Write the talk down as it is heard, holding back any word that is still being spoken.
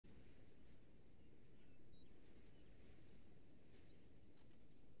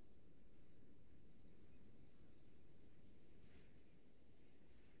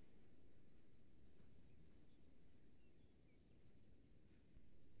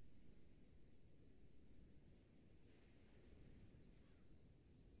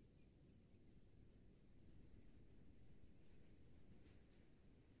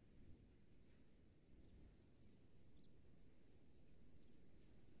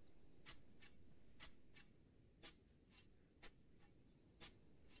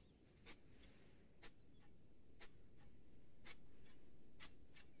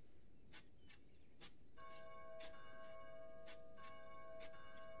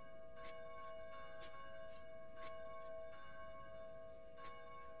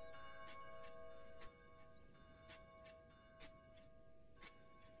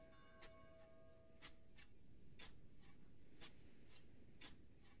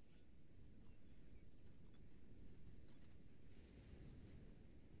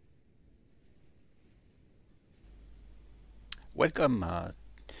Welcome.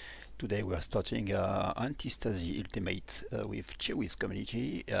 Today we are starting ANTISTASI Ultimate with Chewie's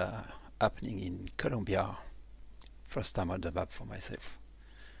community happening in Colombia. First time on the map for myself.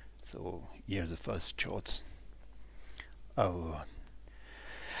 So here's the first shots. Our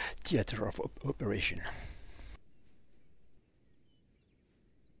theater of operation.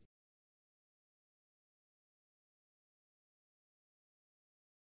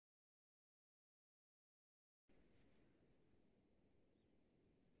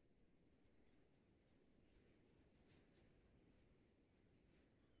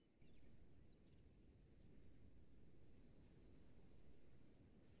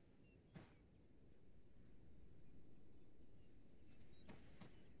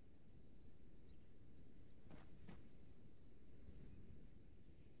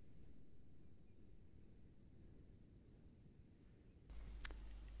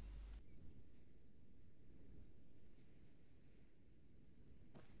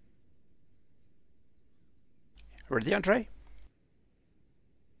 Ready, Andre?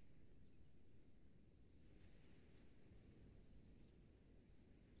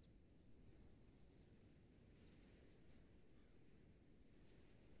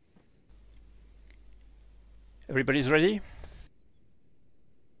 Everybody's ready?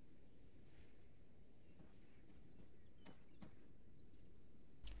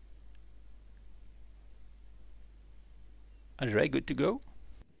 Andre, good to go?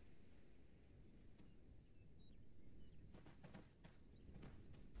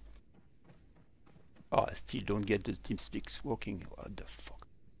 Oh, I still don't get the TeamSpeaks working. What the fuck?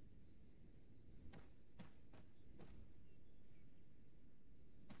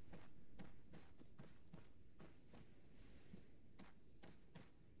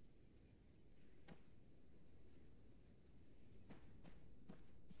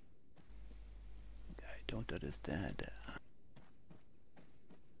 I don't understand.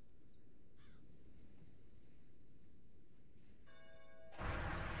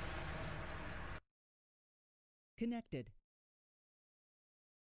 Connected.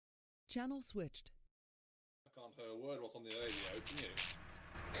 Channel switched. I can't hear a word what's on the radio, can you?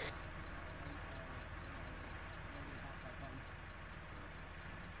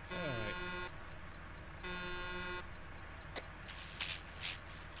 Alright.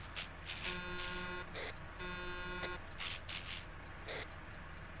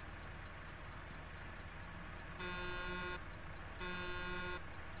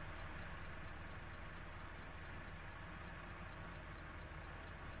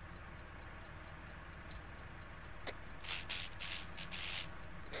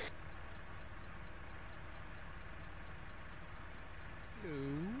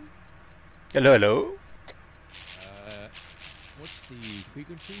 Hello, hello. What's the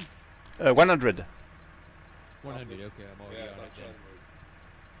frequency? 100. 100, okay, I'm already on it then.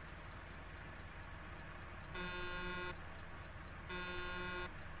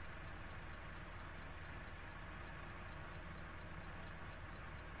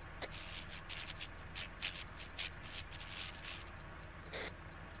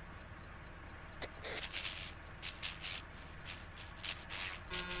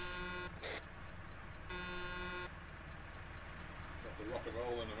 Rock and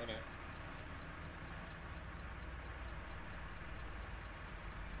roll in a minute.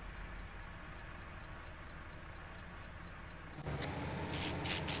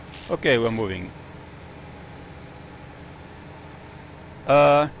 Okay, we're moving.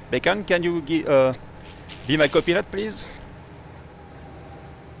 Bacon, can you be my copilot, please?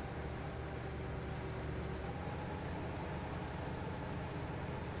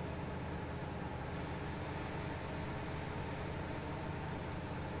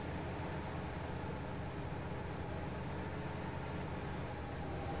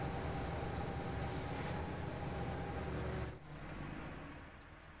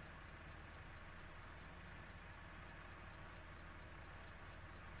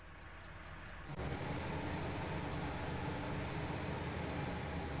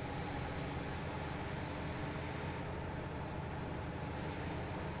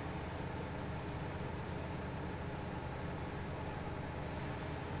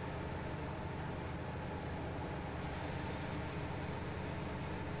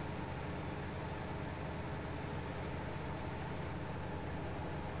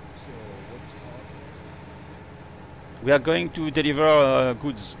 We are going to deliver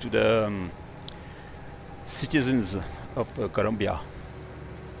goods to the citizens of Colombia. Alright,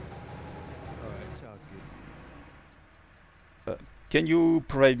 sounds good. Can you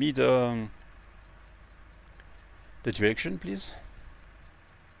provide me the direction, please?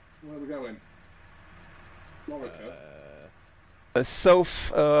 Where are we going? Lorica.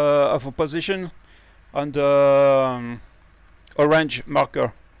 south of a position on the orange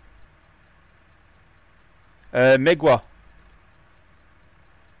marker. Megwa.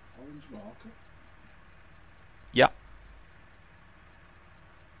 Orange marker? Yeah.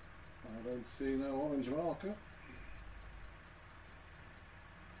 I don't see no orange marker.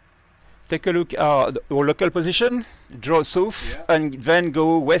 Take a look at our local position, draw south, Yeah. and then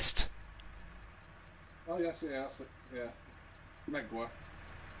go west. Oh yes, yeah, I see. Yeah. Megwa.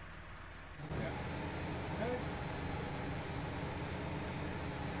 Yeah. Okay.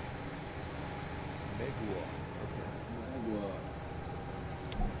 Megwa. Megwa.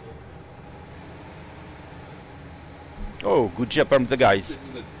 Oh, good job from the guys. This is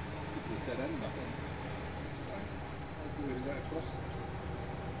a dead end, I think. This way. Hopefully we can get across.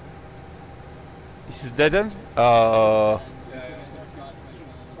 This is dead end. Yeah, I should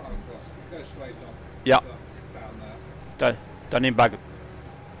try and cross. Go straight on. Yeah. The town there. Turning back. You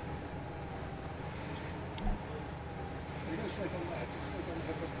go straight on there. Just straight on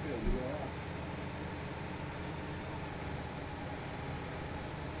the across the field. You'll be alright.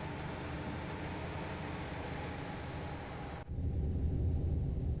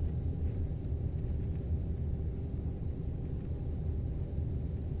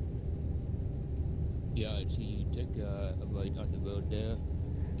 Yeah, I see you take a right on the road there,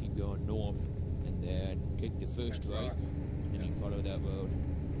 keep going north, and then take the first Next right, and then you follow that road.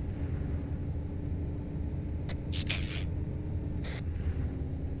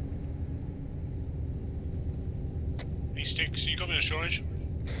 Hey Sticks, you got me on short range?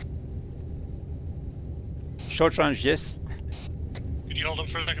 Short range, yes. Could you hold on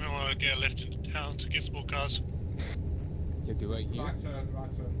for a second? I want to get a lift into town to get some more cars. Take it right here. Right turn,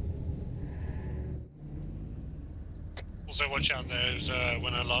 right turn. Also watch out, there's,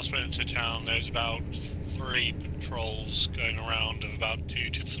 when I last went into town, there's about 3 patrols going around of about 2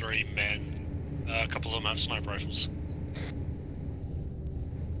 to 3 men. A couple of them have sniper rifles.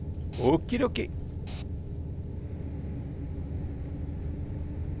 Okie dokie.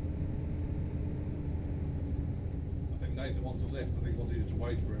 I think Nathan wants a lift. I think he wants you to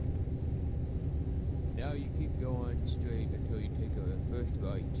wait for him. Now you keep going straight until you take a first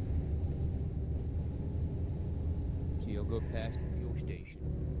right. So you'll go past the fuel station.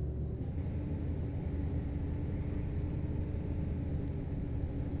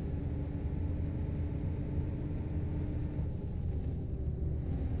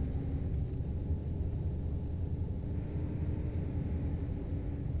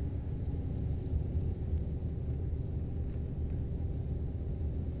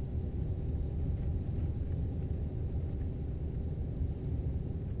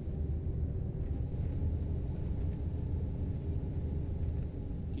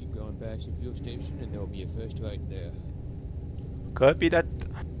 Past the fuel station, and there'll be a first right there. Copy that.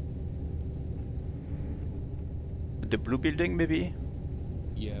 The blue building, maybe?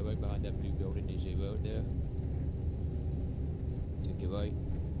 Yeah, right behind that blue building is a road there. Take it right.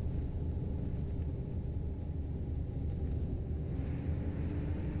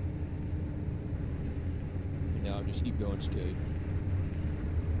 And now just keep going straight.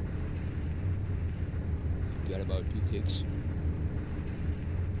 You've got about 2 clicks.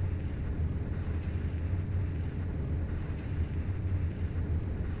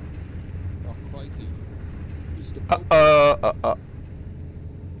 Crikey. It's the Pope.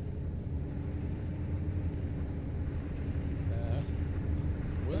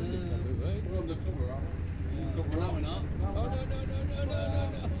 We're undercover, right? We're undercover, aren't we? Yeah, Undercover, no, aren't we're we? not. Oh, no. Oh,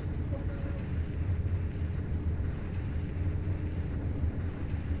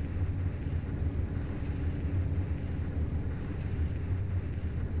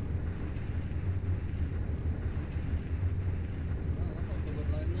 that's all covered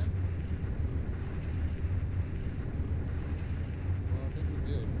line then. Well, I think we're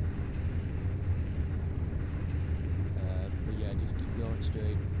good. But yeah, just keep going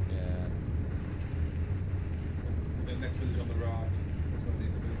straight. The next village on the right. That's where we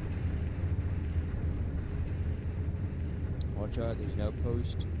need to be. Watch out, there's an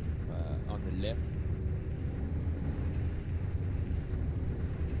outpost on the left.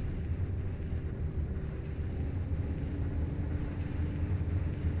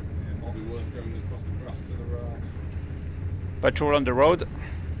 Yeah, might be worth going across the grass to the right. Patrol on the road.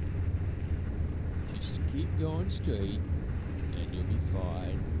 Just keep going straight, and you'll be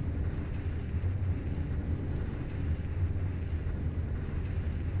fine.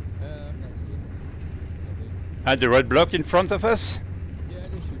 That's it. I think. And the roadblock in front of us. Yeah,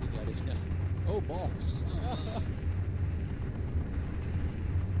 they're shooting at us now. Oh, balls.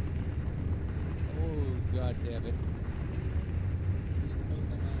 Oh, god damn it.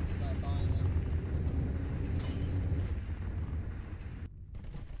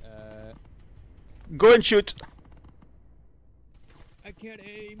 Go and shoot. I can't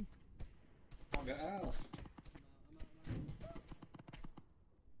aim. Can't get out.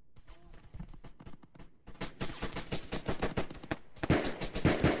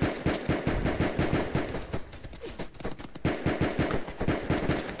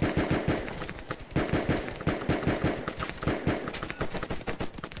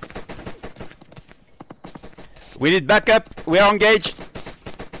 We need backup. We are engaged.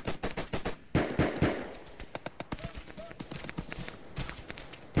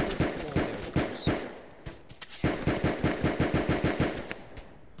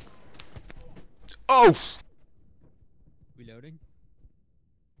 Oh! Reloading.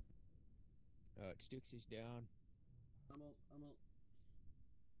 Sticks is down. I'm up.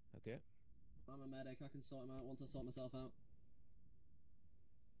 Okay. I'm a medic, I can sort him out once I sort myself out.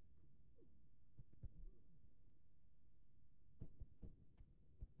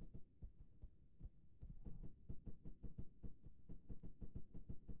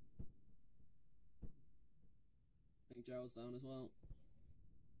 I think Gerald's down as well.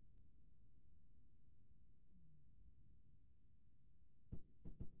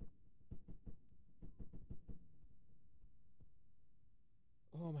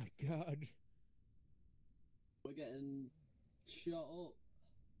 Oh my god. We're getting shot up.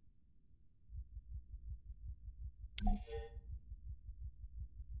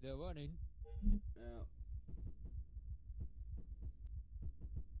 They're running. Yeah.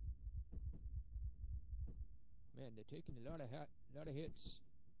 Man, they're taking a lot of hits.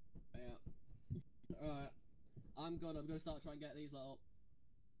 Yeah. Alright. I'm gonna start trying to get these lot up.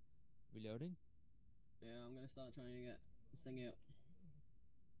 Reloading. Yeah, I'm gonna start trying to get this thing up.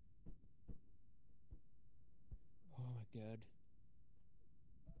 Oh my god.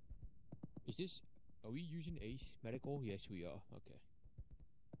 Is this... Are we using Ace Medical? Yes, we are. Okay.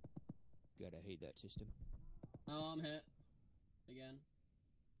 God, I hate that system. Oh, I'm hit. Again.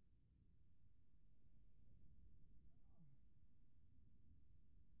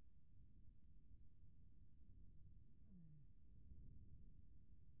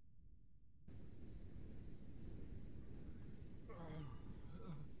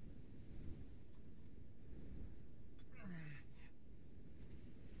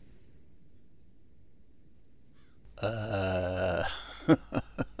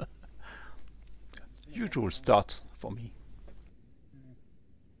 Usual start for me.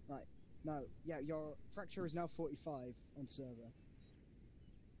 Right. No, yeah, your fracture is now 45 on server.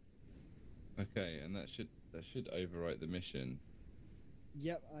 Okay, and that should overwrite the mission.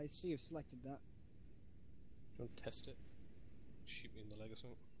 Yep, I see you've selected that. Do you want to test it? Shoot me in the leg or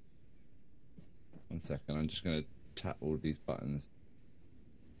something? 1 second, I'm just gonna tap all these buttons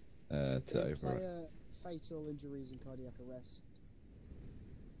to overwrite. Player fatal injuries and cardiac arrest.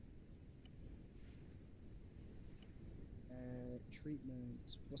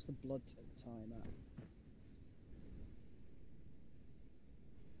 Treatment. What's the blood time at?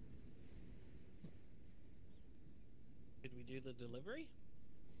 Did we do the delivery?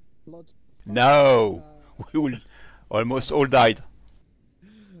 Blood. No! We will almost all died.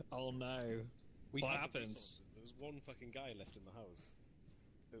 Oh no. We What had the happened? resources. There was one fucking guy left in the house.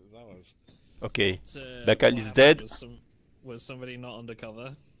 It was ours. Okay. What Becca is happened? dead. Was somebody not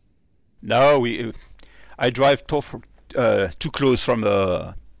undercover? No, I drive too close from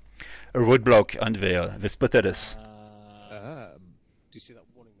a roadblock and they spotted us. Uh, Do you see that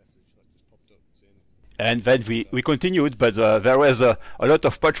warning message that just popped up saying? And then we continued, but there was a lot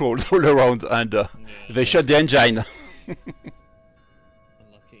of patrols all around and they shot the engine. Unlucky.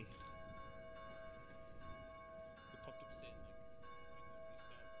 It popped up saying like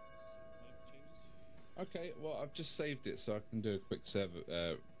restart changes. Okay, well I've just saved it so I can do a quick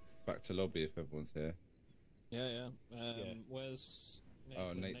server back to lobby if everyone's here. Yeah. Yeah. Where's Nathan?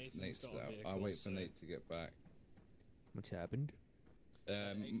 Oh, Nathan's Nate's got a out. vehicle, I'll wait for so- Nate to get back. What's happened? Ace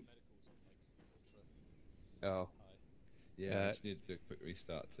Medical's on, like, ultra Oh. Yeah, I just need to do a quick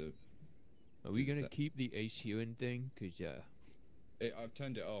restart to. Are we do gonna that. keep the Ace Healing thing? Cause I've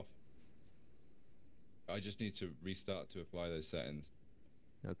turned it off. I just need to restart to apply those settings.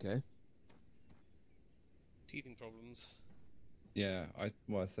 okay. teething problems. Yeah, I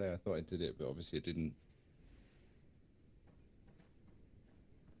thought I did it, but obviously it didn't.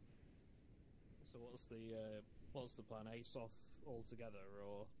 So what's the plan? Ace off altogether,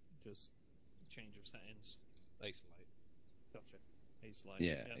 or just change of settings? Ace light. Gotcha. Ace light.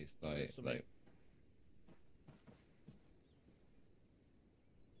 Yeah, it's works for me. like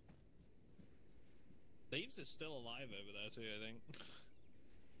Thieves is still alive over there too, I think.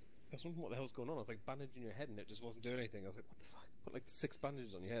 I was wondering what the hell's going on. I was like bandaging your head and it just wasn't doing anything. I was like, what the fuck? Put like 6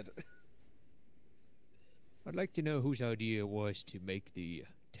 bandages on your head. I'd like to know whose idea it was to make the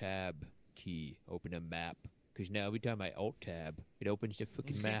tab key open a map. Because now every time I alt tab, it opens the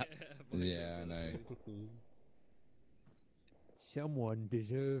fucking map. Yeah, I know. Someone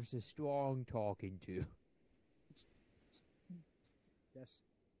deserves a strong talking to. Yes.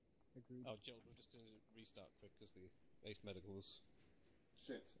 Agreed. Oh, Jill, we're just doing a restart quick because the base medicals.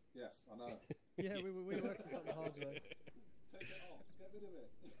 Shit. Yes, I know. Yeah, we worked this out the hard way. Take it off. Get rid of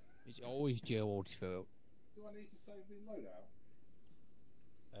it. It's always Gerald's fault. Do I need to save the loadout?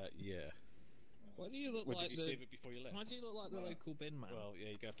 Yeah. Why do you look Well, like did you the? save it before you left? Why do you look like the local bin man? Well, yeah,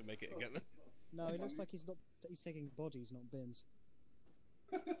 you're gonna have to make it again then. No, it looks like he's taking bodies, not bins.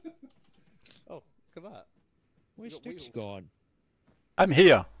 Oh, look at that. Where's You got Stick's wheels. gone? I'm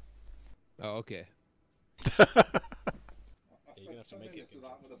here. Oh, okay. I You're spent gonna have to 10 make it minutes of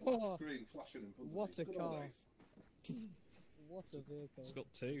that with a Oh, black screen flashing in front of what me. a Good old car. days. What a vehicle. It's got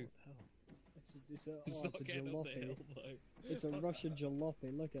two. It's a, It's oh, not it's a getting up the jalopy. hill though. It's a Russian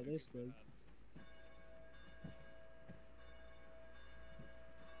jalopy. Look at this thing.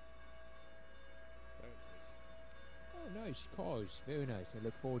 Very nice. Oh, nice cars. Very nice. I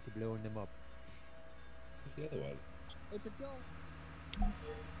look forward to blowing them up. What's the other one? It's a golf.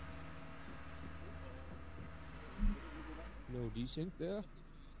 No desync there.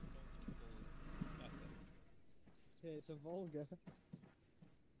 Yeah, it's a Volga.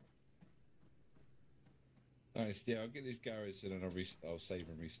 Nice, yeah, I'll get this garage and then I'll save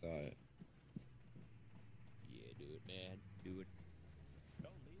and restart it. Yeah, do it, man. Do it.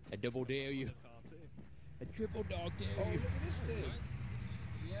 I double dare you. A triple dog dare Oh, you. look at this thing!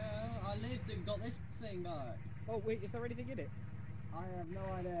 Yeah, I lived and got this thing back. Oh wait, is there anything in it? I have no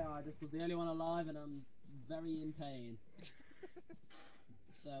idea. I just was the only one alive, and I'm very in pain.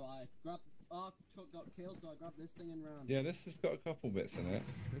 So I grabbed. Our truck got killed, so I grabbed this thing and ran. Yeah, this has got a couple bits in it.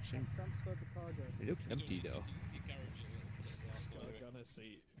 Looks I em- transferred the cargo. it looks empty though. Your garage, the It's got arsenal. a gunner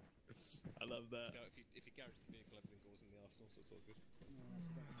seat. I love that. If you garage the vehicle, everything goes in the arsenal, so it's all good.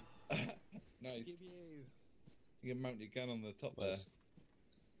 Nice. Give you. You can mount your gun on the top there. Nice.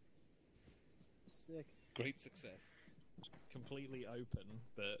 Sick. Great success. Completely open,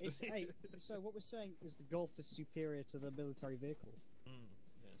 but. It's hey. So what we're saying is the Golf is superior to the military vehicle. Mm,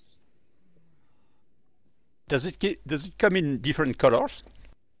 yes. Does it come in different colors?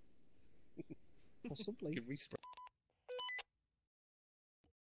 Possibly. You can respray.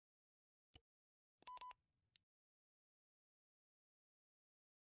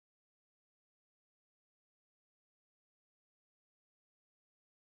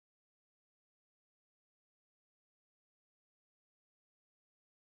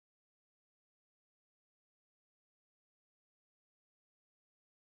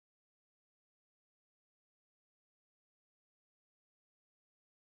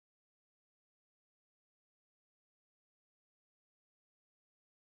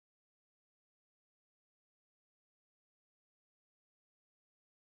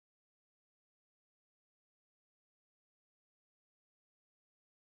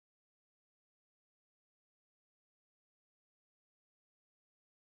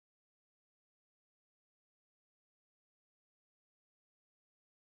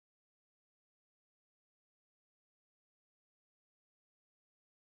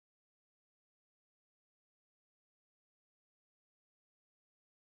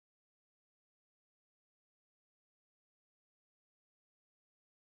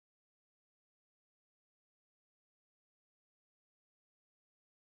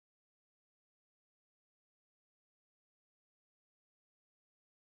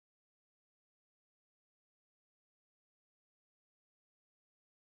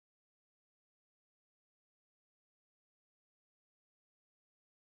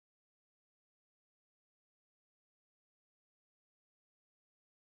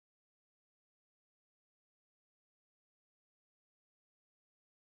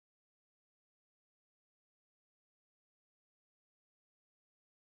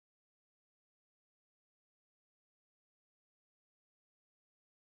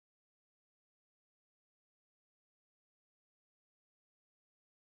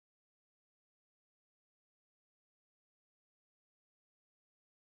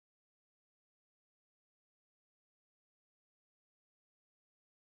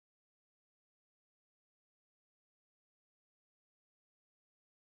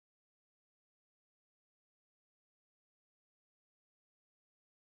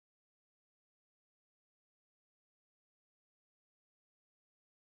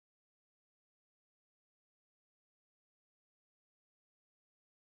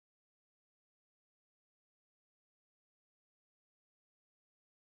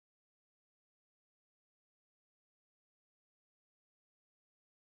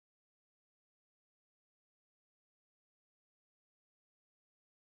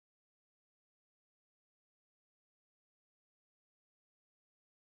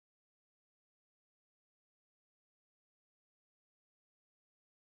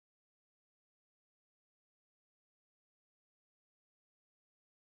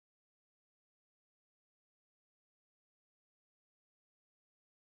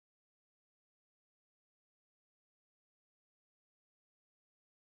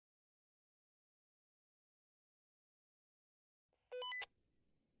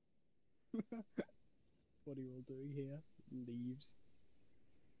 What are you all doing here? Leaves.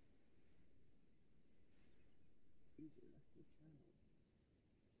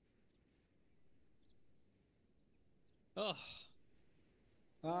 Oh,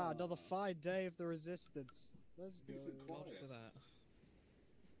 Ah, another fine day of the resistance. Let's go. Is it God quiet? for that.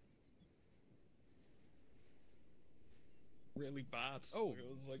 Really bad. Oh, it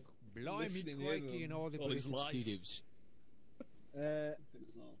was like Blimey, listening crikey, in and all the on his British life. natives. Goodness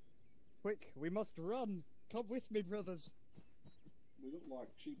all. Quick, we must run. Come with me, brothers. We look like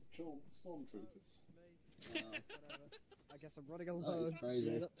cheap stormtroopers. Wow. Whatever. I guess I'm running alone. crazy.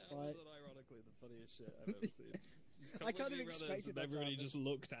 Yeah, that's That fine. was ironically the funniest shit I've ever seen. Just come I with kind of me, brothers, expected and that to everybody happen. just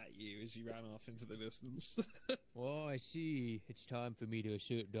looked at you as you ran off into the distance. Oh, I see. It's time for me to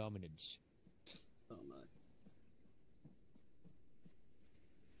assert dominance. Oh my.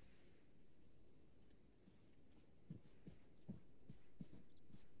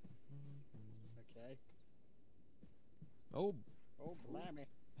 Okay. Oh, Oh, blimey.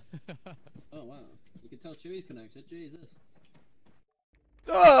 Oh wow. You can tell Chewie's connected. Jesus.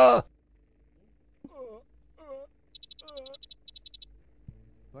 Ah!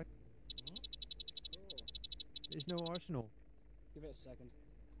 What? Oh, There's no arsenal. give it a second.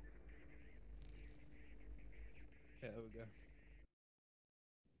 Yeah, there we go.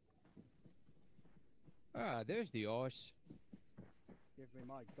 Ah, there's the arse. Give me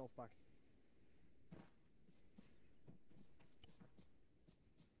my golf bag.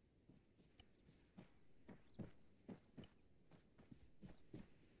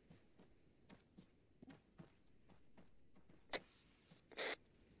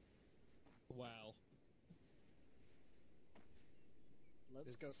 Wow.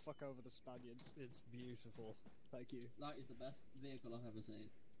 Let's go It's- fuck over the Spaniards. It's beautiful. Thank you. That is the best vehicle I've ever seen.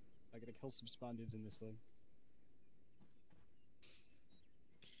 I'm gonna kill some Spaniards in this thing.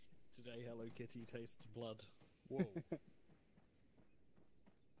 Today Hello Kitty tastes blood. Whoa.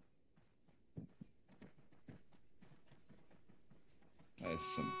 There's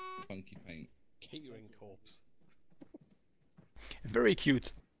some funky paint. Catering corpse. Very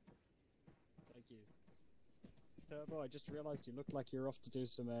cute. Thank you. Turbo, I just realised you look like you're off to do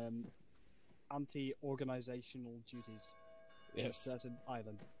some anti-organizational duties in a Yes. certain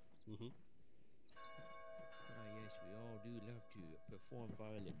island. Mm-hmm. Ah, yes, we all do love to perform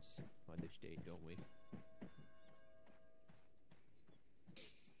violence on this day, don't we?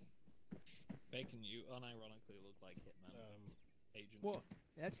 Bacon, you unironically look like Hitman. Agent. Well,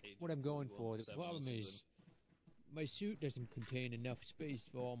 that's Agent what I'm going for. The 41-7 or problem is, something. my suit doesn't contain enough space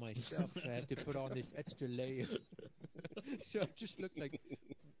for all my stuff, so I have to put on this extra layer. So I just look like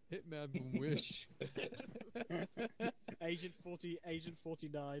Hitman from Wish. Agent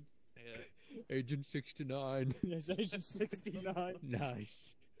 49. Yeah. Agent 69. Yes, Agent 69.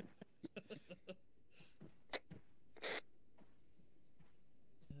 Nice.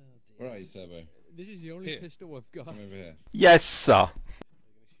 Oh, dear. Where are you, Turbo? This is the only Here. pistol I've got. Come over here. Yes, sir. They're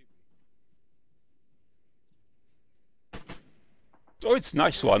gonna shoot me. Oh, it's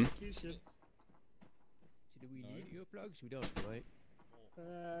nice one. Execution. So do we No. need earplugs? We don't, right?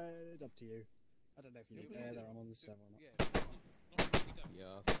 Up to you. I don't know if you need air there. I'm on the server or not. Yeah. Not really done.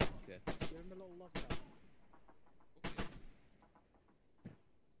 Yeah. Okay. Give him a little love tap. Okay.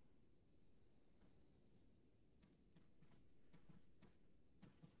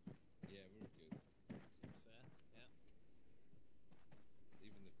 Yeah, we're good. Seems fair. Yeah.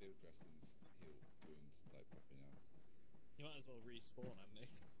 Even the field dressings heal wounds like popping out. You might as well respawn, Andy.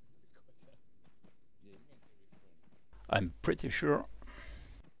 Quicker. Yeah, you might get respawn. I'm pretty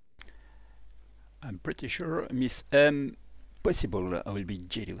sure. Miss M. Possible I will be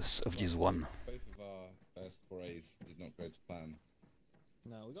jealous of this one. Both of our first forays did not go to plan.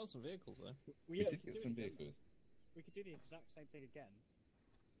 No, we got some vehicles though. We yeah, did get some vehicles. We could do the exact same thing again,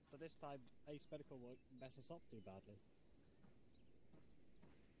 but this time Ace Medical won't mess us up too badly.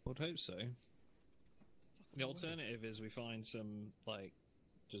 Would hope so. The alternative is we find some, like,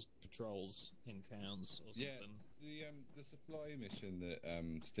 just patrols in towns or Yeah, something. the supply mission that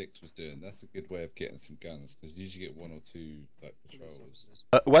Styx was doing, that's a good way of getting some guns, because you usually get one or two like patrols.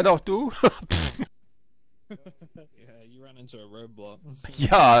 One or two? Yeah, you ran into a roadblock.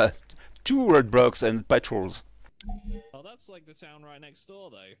 Yeah, 2 roadblocks and patrols. Oh, that's like the town right next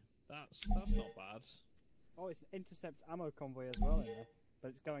door, though. That's not bad. Oh, it's an intercept ammo convoy as well in there, but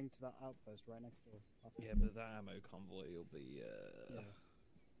it's going to that outpost right next door. That's Yeah, but that ammo convoy will be,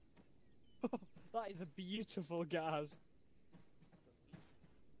 That is a beautiful gas.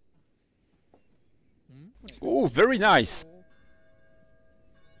 Oh, very nice.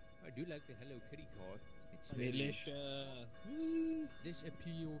 I do like the Hello Kitty car. It's Militia. This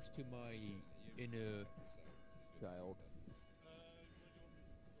appeals to my inner child.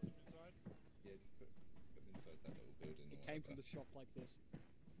 Yeah, just put them inside that little building. It came from the shop like this.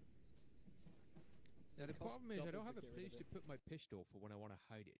 Now the Cost problem is I double don't have to a get rid place of to it. put my pistol for when I want to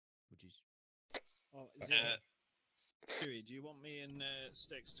hide it, which is Oh, zero. Chewie, do you want me and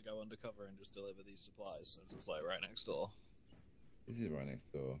Sticks to go undercover and just deliver these supplies since it's like right next door? Is it right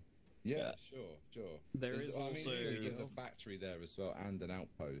next door? Yeah, sure. There's also there's a factory there as well and an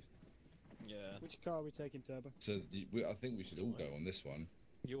outpost. Yeah. Which car are we taking, Turbo? So I think we should all go on this one.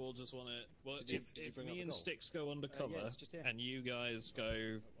 You all just want to. Well, Did you if bring up me the and gold? Sticks go undercover yeah, it's just here. and you guys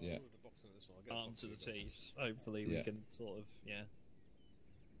go Yeah. armed to the teeth, hopefully we Yeah. can sort of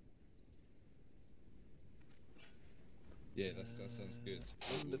Yeah, that sounds good.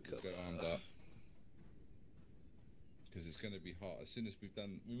 We'll go armed up. Because it's going to be hard. As soon as we've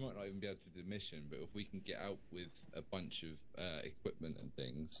done, we might not even be able to do the mission, but if we can get out with a bunch of equipment and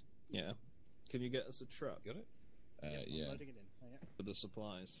things. Yeah. Can you get us a truck? Got it? Yeah. Loading it in. Oh, yeah. For the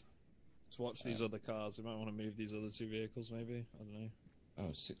supplies. Let's watch these other cars. We might want to move these other two vehicles, maybe. I don't know.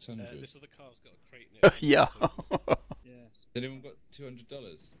 Oh, 600. This other car's got a crate in it. Yeah. Yeah. Anyone got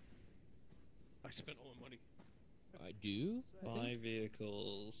 $200? I spent all my money. I do. 5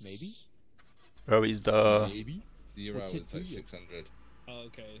 vehicles. Maybe. Where is the... Maybe. The euro What's is it like for you? 600. Oh,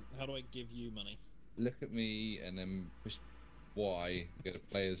 okay. How do I give you money? Look at me and then push Y, get a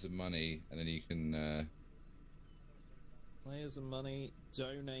players of money, and then you can. Players and money.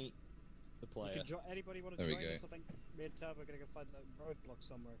 Donate the You player. can anybody want to There we join go. us? I think me and Turbo are going to go find a roadblock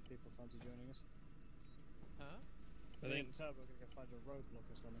somewhere if people fancy joining us. Huh? I Me think. and Turbo are going to go find a roadblock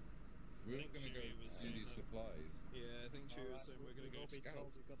or something. We're think going to go Chewie was do saying these that. supplies. Yeah, I think she was saying we're gonna We've go all been scout.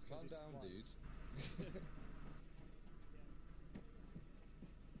 told we've got to go Calm do down, supplies. dude.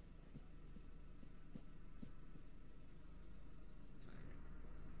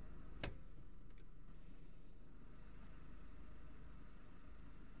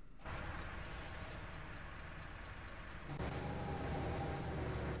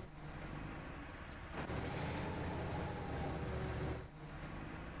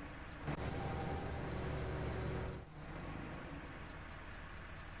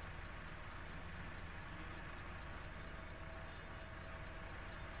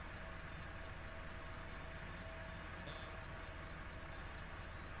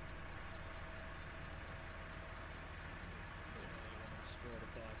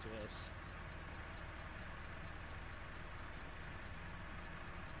 To us.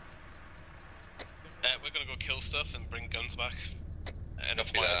 We're gonna go kill stuff and bring guns back. And that's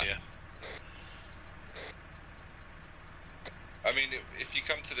Copy my that. idea. I mean, if you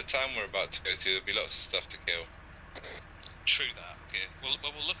come to the town we're about to go to, there'll be lots of stuff to kill. True that. Okay. Well,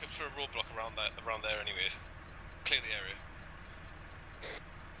 we're looking for a roadblock around there anyway. Clear the area.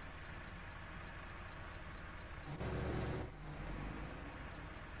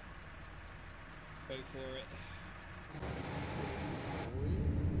 Go for it.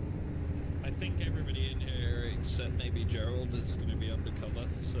 I think everybody in here except maybe Gerald is going to be undercover,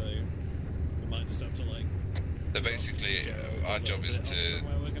 so we might just have to like. So basically, Gerald our a job little is bit off from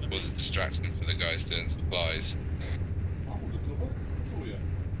where we're gonna cause a be. distraction for the guys doing supplies. I'm undercover. That's all, yeah.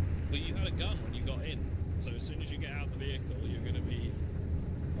 Well, you had a gun when you got in, so as soon as you get out the vehicle, you're going to be.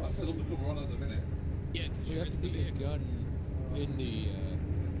 Oh, it says undercover on at the minute. Yeah, because We you're have to in the put a vehicle. gun in the. I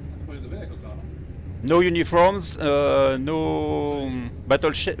can put it in the vehicle, can't I? No uniforms, no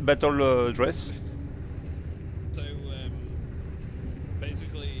battle dress. So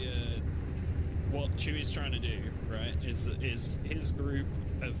basically, what Chewie's trying to do, right, is his group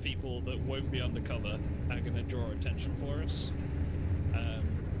of people that won't be undercover are going to draw attention for us,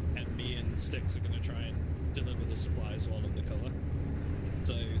 and me and Sticks are going to try and deliver the supplies while undercover.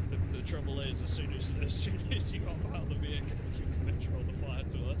 So the trouble is, as soon as you hop out of the vehicle, you're going to draw the fire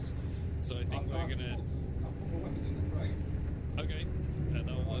to us. So I think we're going to. I'll put my weapons in the crate. Okay,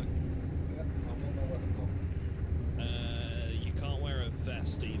 that'll work. Yeah, I'll put my weapons on. You can't wear a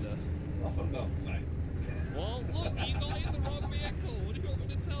vest either. Oh, for God's sake. Well, look, you got in the wrong vehicle. What do you want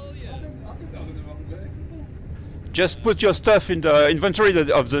me to tell you? I didn't know I was in the wrong vehicle. Just put your stuff in the inventory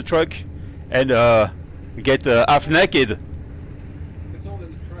of the truck and get half naked. It's all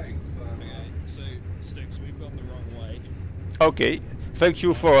in the crate, so... Okay, so Sticks, we've gone the wrong way. Okay, thank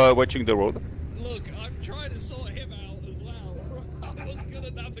you for watching the road. Look, I'm trying to sort him out as well. I was gonna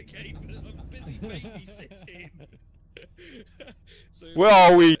navigate, but I'm busy babysitting. So Where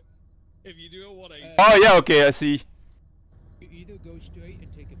are we? if you do a 180, Oh yeah, okay, I see. You either go straight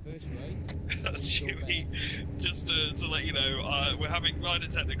and take it first, right? Chewie, just to let you know, we're having minor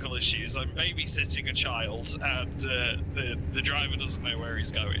technical issues. I'm babysitting a child, and the driver doesn't know where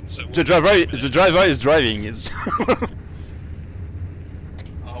he's going. So The driver is driving. It's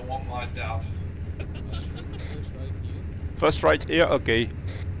I want my dad. First right here. first right here. Okay.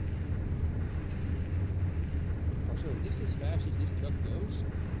 Also, this is fast as this truck goes.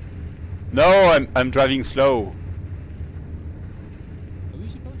 No, I'm driving slow. Are we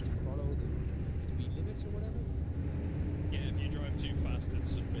supposed to follow the speed limits or whatever? yeah, if you drive too fast,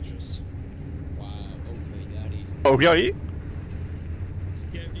 it's suspicious. Wow, okay, that is... Oh really?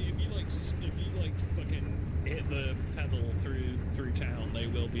 Yeah, if you like fucking hit the pedal through town, they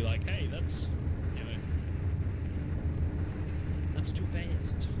will be like, hey, that's that's too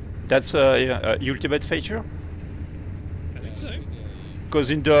fast. That's ultimate feature. I think so. Because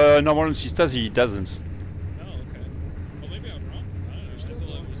in the normal ANTISTASI it doesn't. Oh, okay. Well, maybe I'm wrong. I don't know. I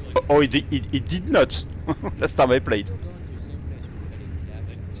thought it was like. Oh, it did not. Last time I played. Still going to the same place we were heading that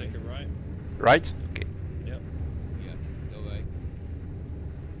way. Take it right. Right? Okay. Yep. Yeah, go right.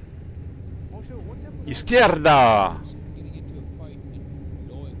 Also, what's up with Izquierda! getting into a fight in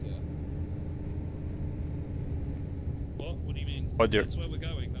Loica? What do you mean? Oh dear. That's where we're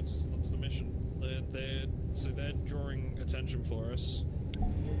going. That's the mission. They're drawing attention for us.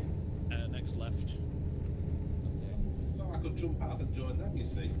 Next left. So I could jump out and join them, you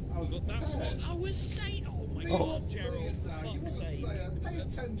see. I was But that's what I was saying. Oh my God, Gerald! For now, you fuck's were sake! saying, pay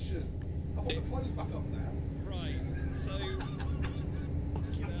attention. I want the clothes back up now. Right. So,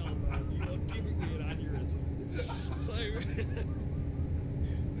 fucking hell, man! You are giving me an aneurysm. So,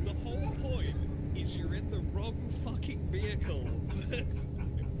 the whole point is you're in the wrong fucking vehicle.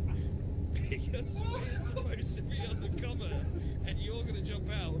 Because we're supposed to be undercover, and you're gonna jump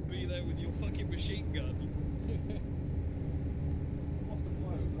out and be there with your fucking machine gun. Lost the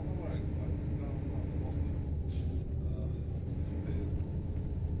clothes. I'm not wearing clothes. No, I'm not. I've lost them. Disappeared.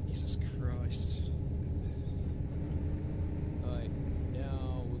 Jesus Christ. Alright,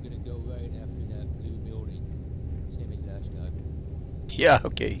 now we're gonna go right after that blue building. Same as last time. Yeah,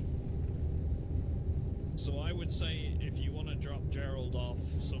 okay. So I would say if you want to drop Gerald off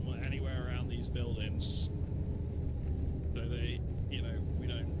somewhere, anywhere around these buildings, so they, we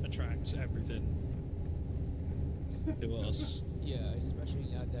don't attract everything to us. Yeah, especially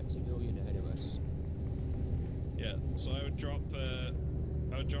not that civilian ahead of us. Yeah. So I would drop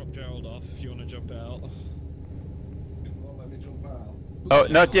Gerald off if you want to jump out. You won't let me jump out. Oh,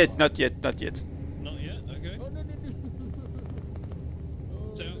 not yet, not yet, not yet. Not yet. Okay. Oh, no, no, no.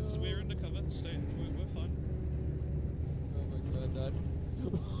 Oh, So no. we're undercover. Stay. We're fine. Oh my god, that...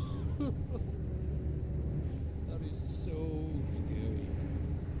 that is so scary.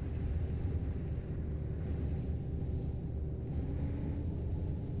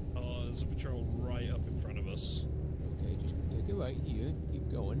 Oh, there's a patrol right up in front of us. Okay, just take it right here.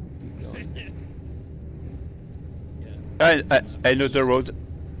 Keep going. Keep going. Yeah. I know the road.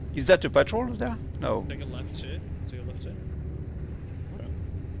 Is that a patrol there? No. Take a left here. Take a left here. What?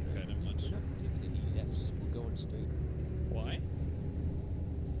 Okay, never mind. We're not taking any lefts. We're going straight. Why?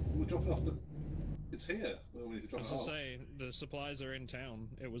 We're dropping off the... It's here. Where we need to I drop was it to off. say, the supplies are in town.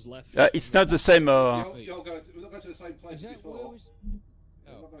 It was left. It's not the same. You're going to, we're not going to the same place Is as that where before. was...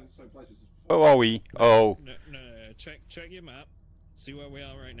 We're Oh. not going to the same place as before. Where are we? Oh. No. Check your map. See where we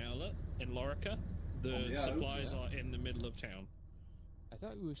are right now. Look, in Lorica, the On the O, supplies yeah. are in the middle of town. I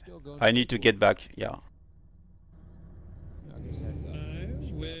thought we were still going... I need to get back. Yeah. I guess that...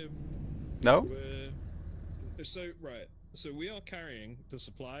 No, No? so right. So we are carrying the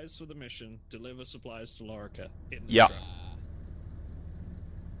supplies for the mission. Deliver supplies to Lorica. In the Yeah. truck.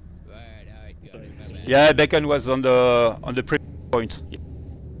 Right, alright, got it. my So- bad. Yeah, Bacon was on the previous point.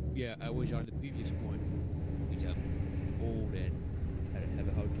 Yeah, I was on the previous one. Because I'm old and I have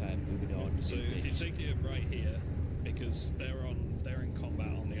a hard time moving on. to So new if you things. take it right here, because they're in combat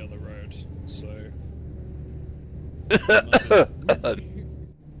on the other road. So. So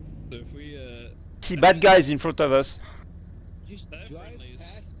if we See bad guys in front of us. Just they're drive friendlies.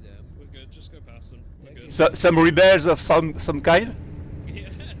 past them. We're good. Just go past them. We're good. So, some rebels of some kind.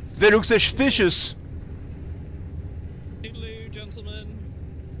 Yes. They look suspicious. Hello, gentlemen.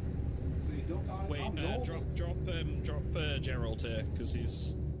 See, don't go. Wait, I'm normal. drop Gerald here because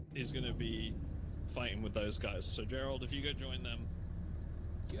he's gonna be fighting with those guys. So Gerald, if you go join them,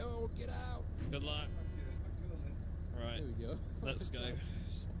 Gerald, get out! good luck. Right, There we go. let's go.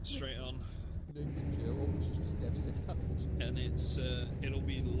 Straight on. Naked Gerald just steps out. And it'll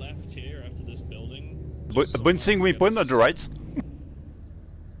be left here after this building. But bouncing weapon on the right.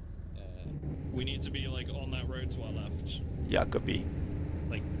 We need to be like on that road to our left. Yeah, copy.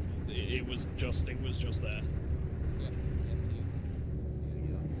 Like was just there. Yeah,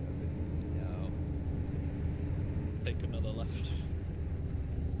 No. Take another left.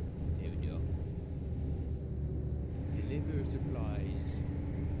 Here we go. Deliver supplies.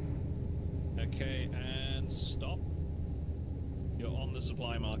 Okay, and stop. You're on the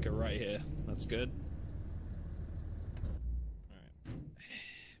supply marker right here. That's good. Alright.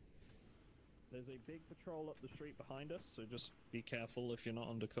 There's a big patrol up the street behind us, so just be careful if you're not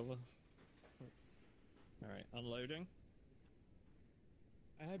undercover. Alright, unloading.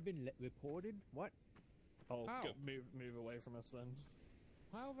 I have been reported? What? Oh, How? move away from us then.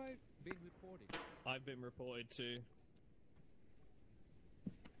 How have I been reported? I've been reported to.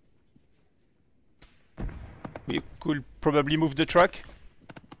 We could probably move the truck.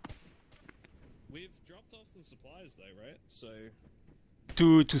 We've dropped off the supplies though, right? So...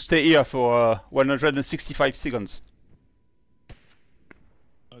 To stay here for 165 seconds.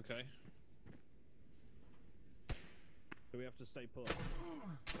 Okay. Do we have to stay put?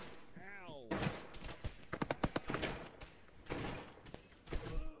 Ow!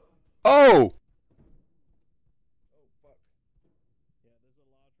 Oh! Oh fuck. Yeah, there's a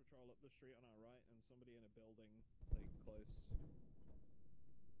large patrol up the street on our right and somebody in a building, like, close.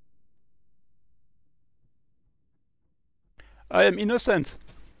 I am innocent.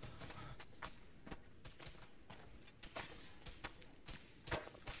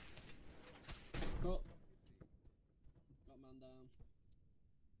 Got man down.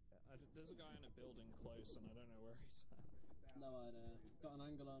 There's a guy in a building close and I don't know where he's at. No idea. Got an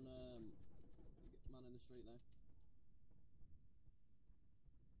angle on man in the street though.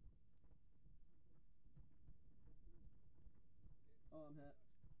 Oh, I'm hit.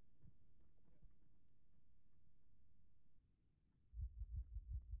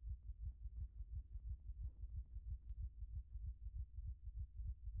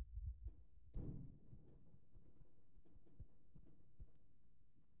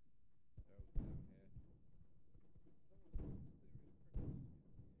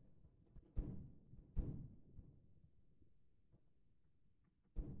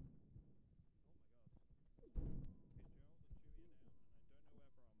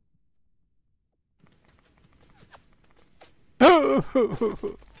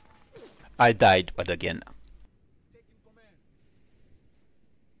 I died, but again.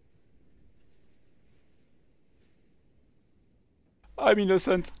 I'm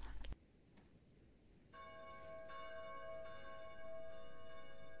innocent.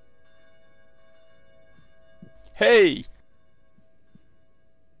 Hey!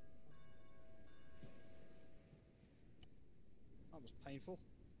 That was painful.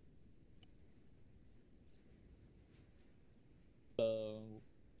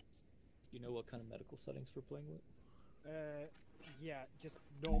 You know what kind of medical settings we're playing with? Yeah, just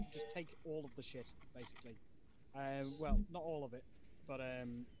take all of the shit, basically. Well, not all of it, but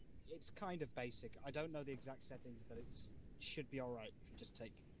it's kind of basic. I don't know the exact settings, but it should be all right if you just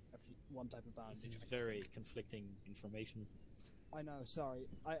take one type of bandage. It's very conflicting information. I know. Sorry,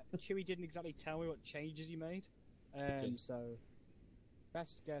 Chewie didn't exactly tell me what changes he made. Okay. So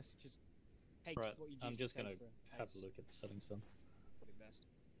best guess, just take Right, what you. I'm just gonna for have ace. a look at the settings then. Probably best.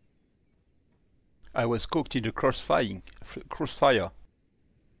 I was cooked in the crossfire.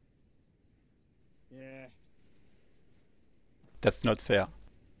 Yeah. That's not fair.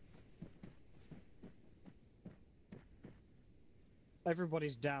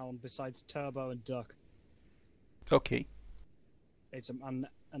 Everybody's down besides Turbo and Duck. Okay. It's and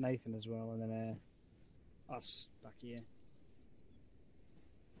Nathan as well, and then us back here.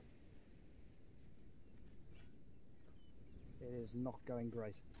 It is not going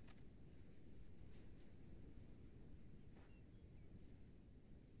great.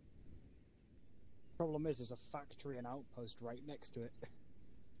 Problem is, there's a factory and outpost right next to it.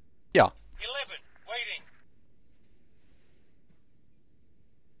 Yeah. 11, waiting.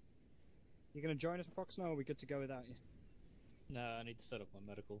 You gonna join us, Proxno, or are we good to go without you? No, I need to set up my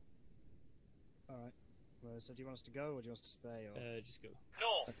medical. Alright. Well, so do you want us to go, or do you want us to stay, or...? Just go.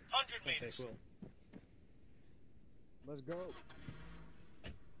 North, 100 Okay, meters. cool. Let's go!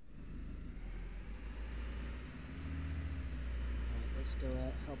 Alright, let's go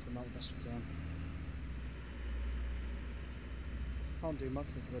help them out the best we can. Can't do much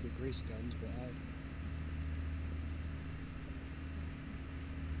with bloody grease guns, but hey.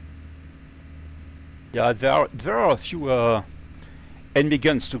 Yeah, there are a few enemy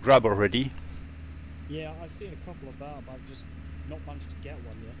guns to grab already. Yeah, I've seen a couple about, but I've just not managed to get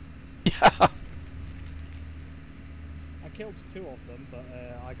one yet. Yeah. I killed 2 of them, but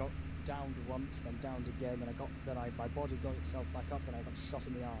I got downed once, then downed again, my body got itself back up, then I got shot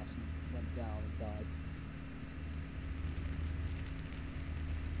in the arse and went down and died.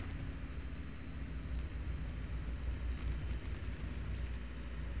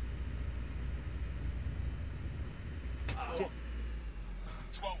 Oh.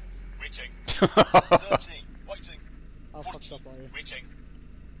 12, reaching. 13, waiting. How fucked up are you? Reaching.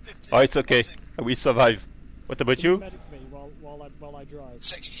 15, Oh, it's okay. waiting. We survive. What about Can you you? medic me while I drive?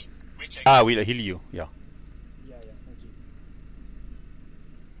 16, reaching. Ah, we'll heal you. Yeah. Yeah, thank you.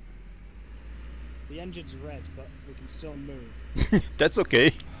 The engine's red, but we can still move. That's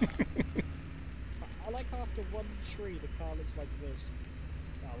okay. I like how after one tree the car looks like this.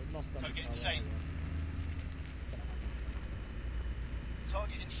 Oh, we've lost that Target car. in sight.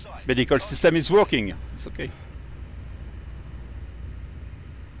 Target in sight. Medical system is working. It's okay.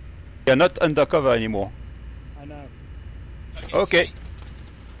 We are not undercover anymore. I know. Target Okay. in sight.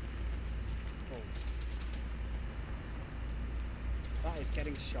 Balls. That is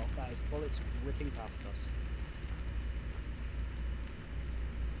getting shot. That is bullets ripping past us.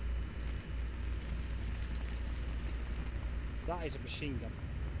 That is a machine gun.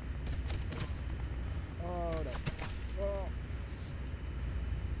 Oh no. Oh.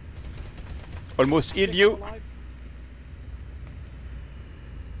 Almost healed Stick you. alive.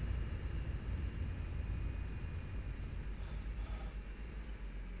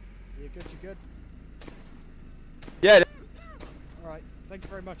 You good? You good? Yeah. Alright, thank you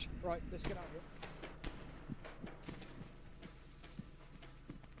very much. Right, let's get out of here.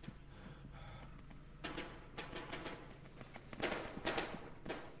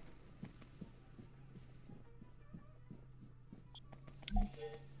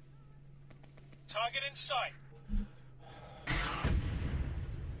 Target in sight.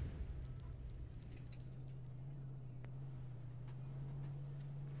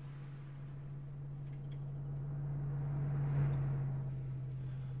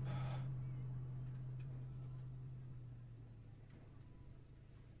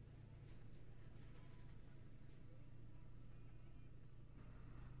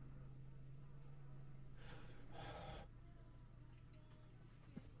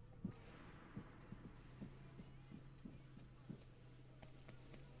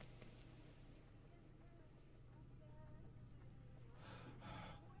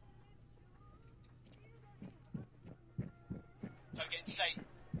 Target in sight.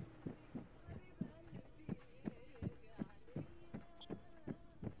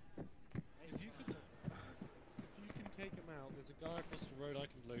 If you can take him out, there's a guy across the road I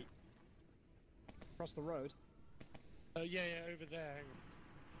can loot. Across the road. Yeah, over there. Hang on.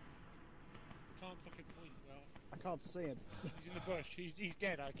 I can't fucking point. Well, I can't see him. he's in the bush. He's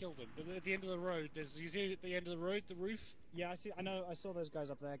dead. I killed him. But at the end of the road, you see at the end of the road, the roof. Yeah, I see. I know. I saw those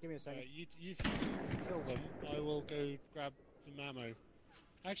guys up there. Give me a second. If you kill them, I will go grab some ammo.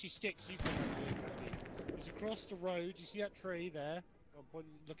 Actually, Sticks, you can grab the body. It's across the road. You see that tree there? I'm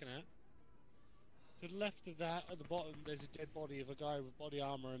looking at. To the left of that, at the bottom, there's a dead body of a guy with body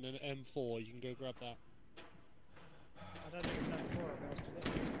armor and an M4. You can go grab that. I don't think it's an M4. I'll be honest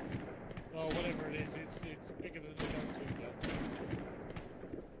with you. Well, whatever it is, it's bigger than the guns we've got.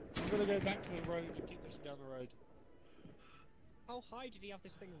 I'm gonna go back to the road and keep pushing down the road. How high did he have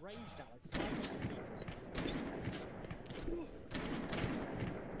this thing ranged at? Like 500 meters?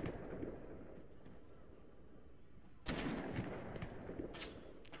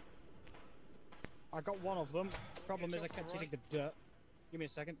 I got one of them. Problem is I kept hitting the dirt. Give me a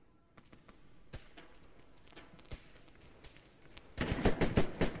second.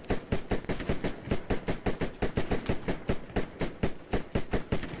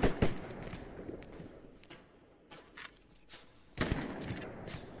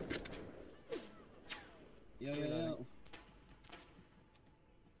 Yo.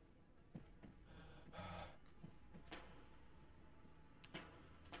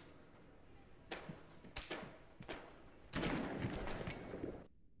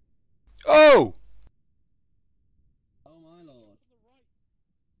 Oh! Oh my lord.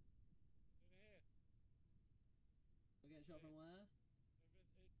 We're getting shot from where?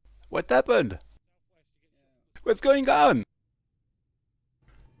 What happened? What's going on?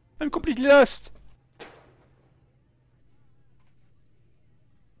 I'm completely lost.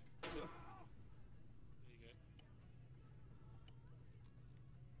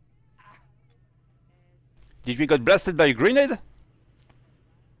 Did we get blasted by a grenade?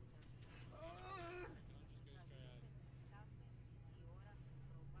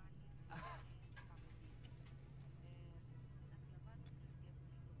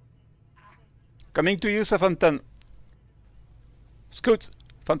 Coming to you, Southampton. Scout,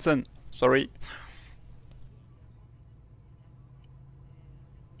 Thompson. Sorry.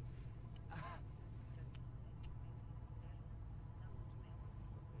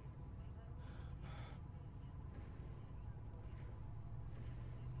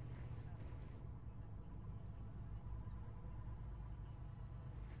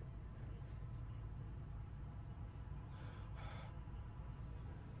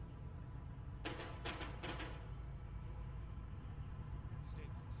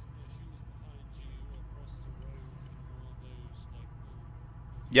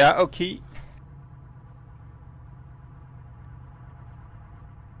 Yeah, okay.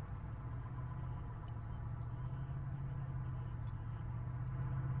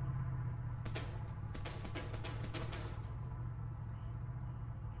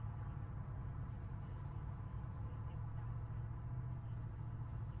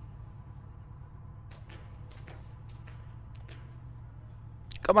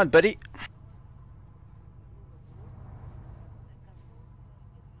 Come on, buddy.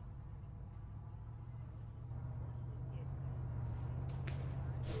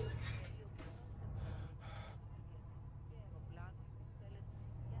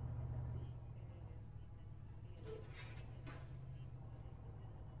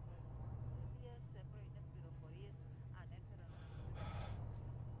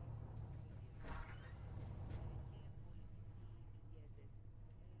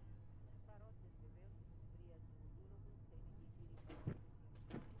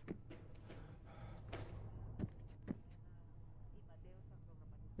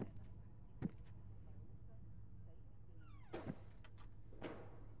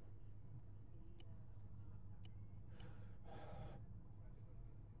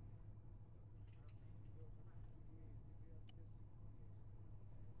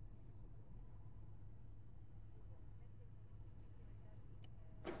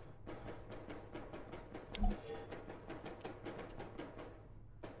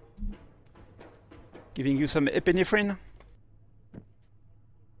 Giving you some epinephrine.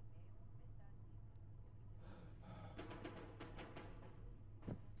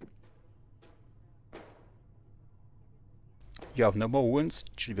 You have no more wounds,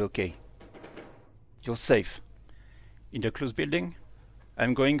 it should be okay. You're safe. In the closed building,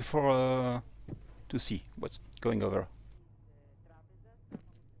 I'm going for to see what's going over.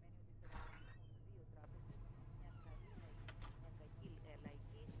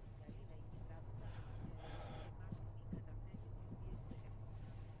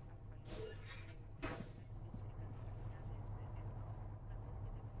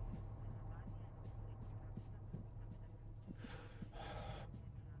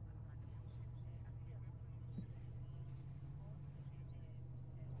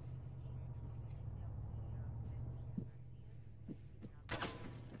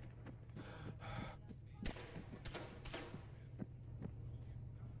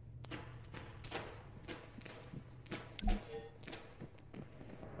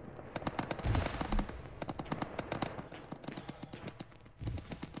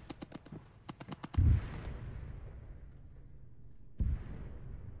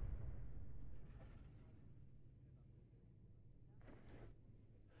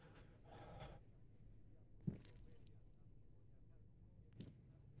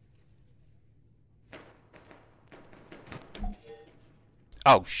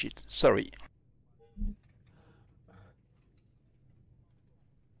 Oh shit, sorry.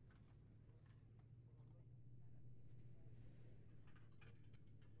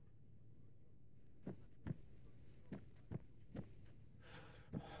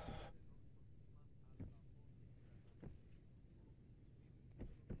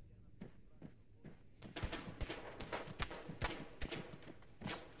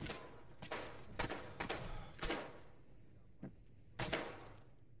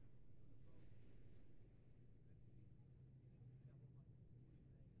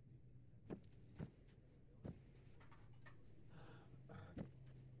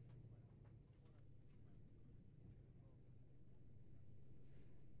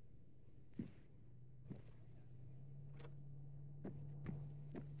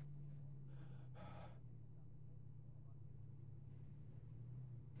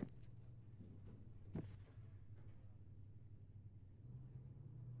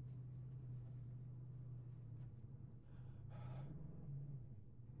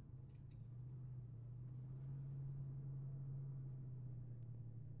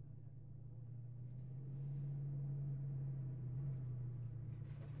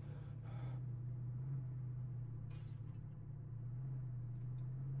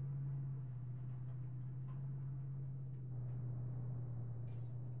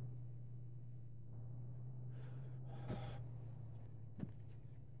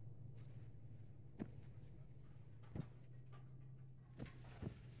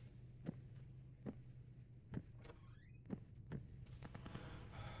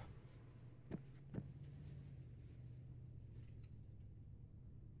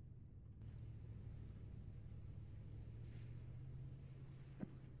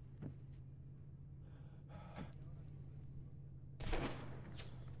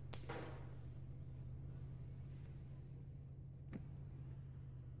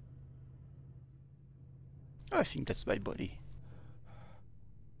 I think that's my body.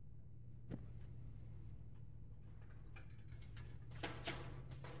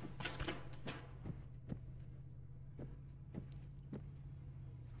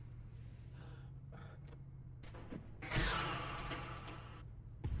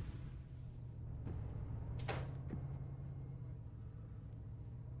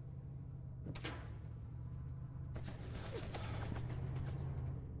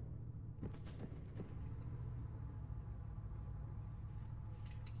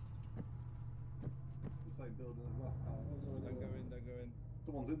 The same building as last time. Don't go in, don't go in.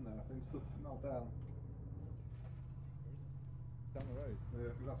 Someone's in there, I think, stuck knelt down. Down the road. Yeah,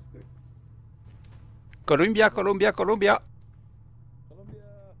 I think that's sticks. Colombia, Colombia, Colombia! Colombia!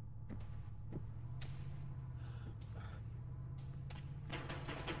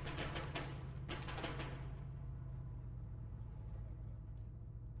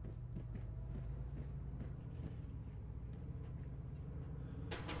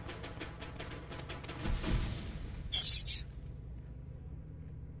 East.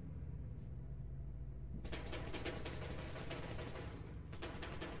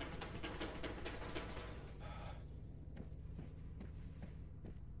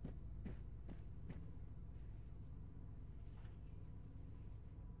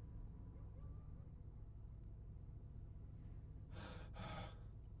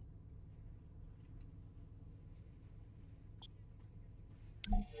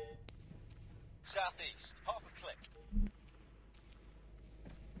 Southeast. Half a click.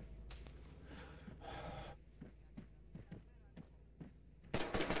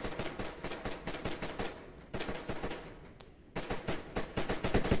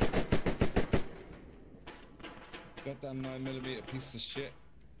 Goddamn 9mm piece of shit.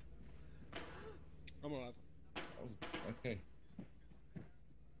 I'm alive. Oh, okay.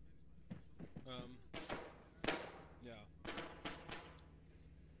 Yeah.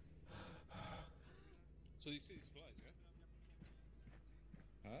 So these city supplies, yeah?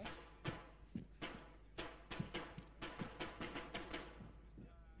 Huh?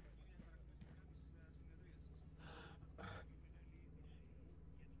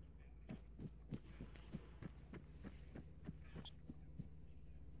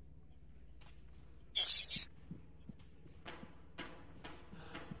 East.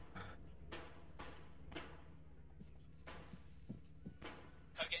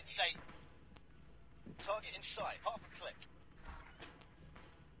 Target in sight. Target in sight. Half a click.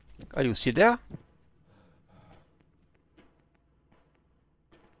 Are you still there?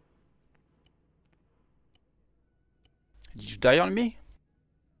 Did you die on me?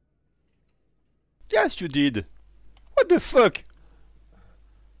 Yes, you did. What the fuck?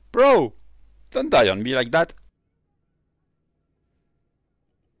 Bro, don't die on me like that.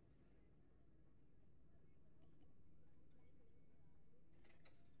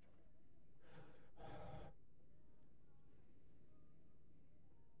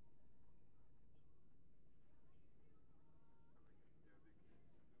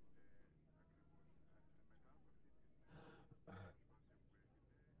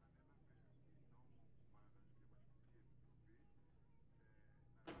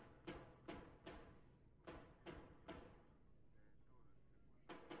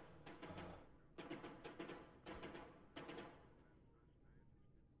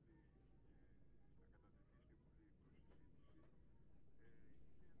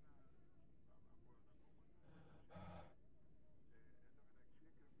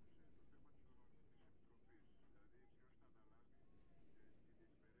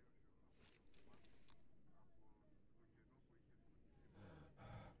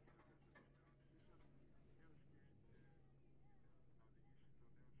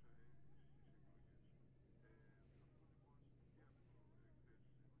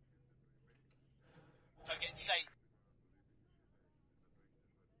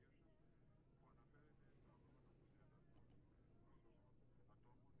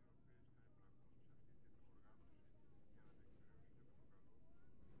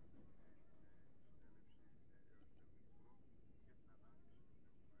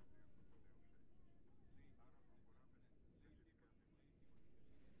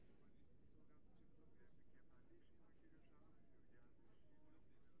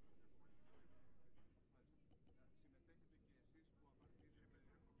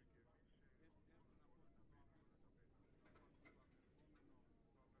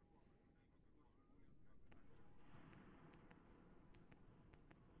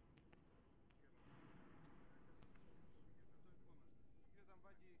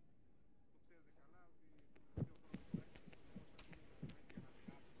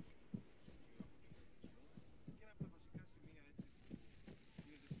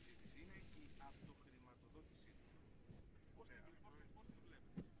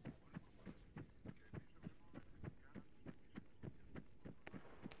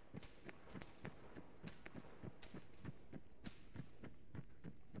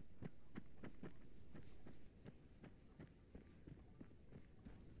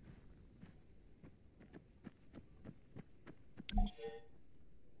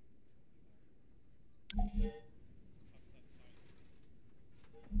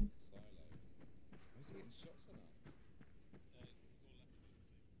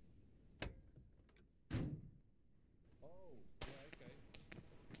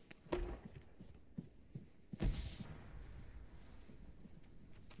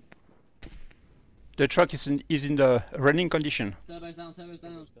 The truck is in the running condition. Turbo's down, turbo's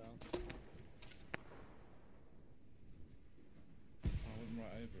down. I went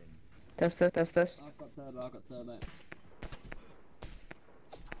right over him. Test. I've got turbo.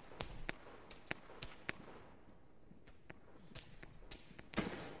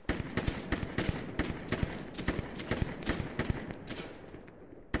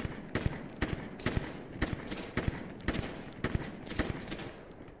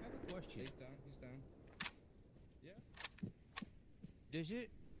 Question. He's down. Yeah. Does it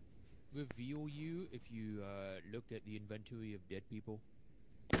reveal you if you look at the inventory of dead people?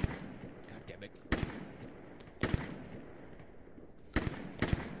 God damn it.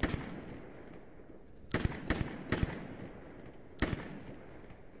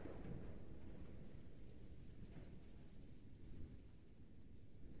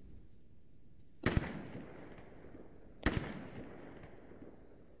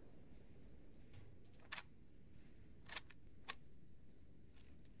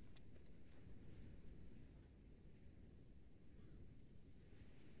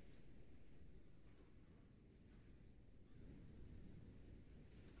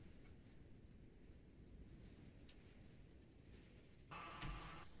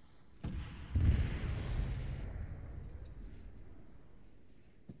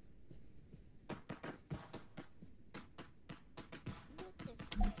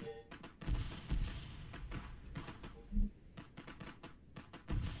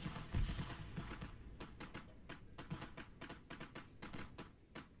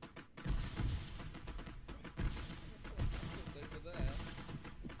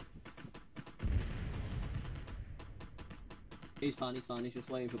 He's fine, he's just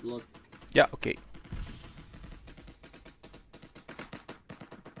waiting for blood. Yeah, okay.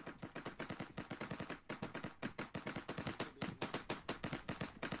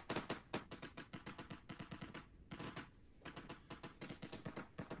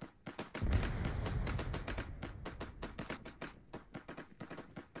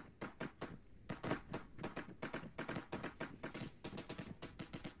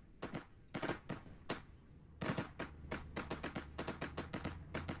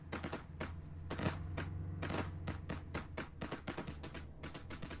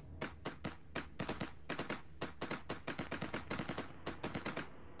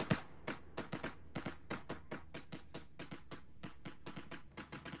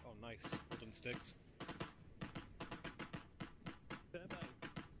 Sticks. Turbo,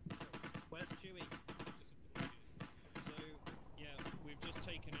 where's Chewie? So, yeah, we've just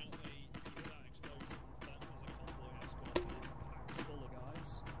taken out that explosion. That was a convoy escort packed full of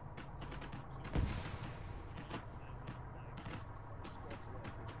guys.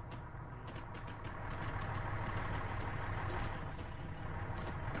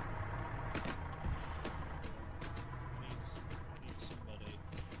 I need somebody.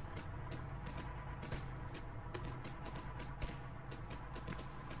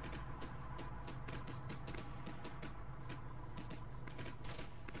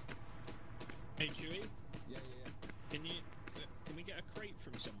 Hey Chewie? Yeah. Can we get a crate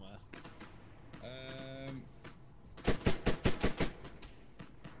from somewhere?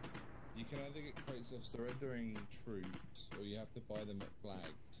 You can either get crates of surrendering troops, or you have to buy them at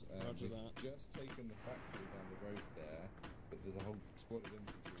flags. Roger we've that. just taken the factory down the road there, but there's a whole squad of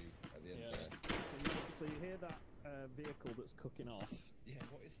infantry at the end there. So you hear that vehicle that's cooking off? Yeah,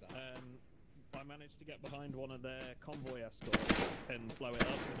 what is that? I managed to get behind one of their convoy escorts and blow it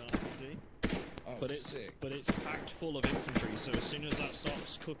up with an RPG. Oh, But it's sick. packed full of infantry, so as soon as that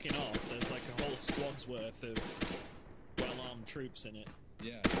starts cooking off, there's like a whole squad's worth of well-armed troops in it.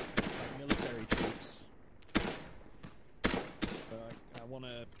 Yeah. Like military troops. So I want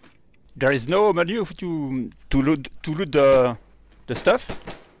to... There is no menu to loot the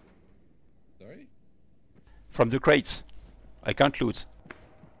stuff Sorry? from the crates. I can't loot.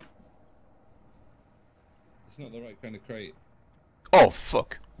 It's not the right kind of crate. Oh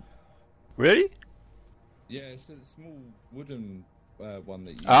fuck! Really? Yeah, it's a small wooden one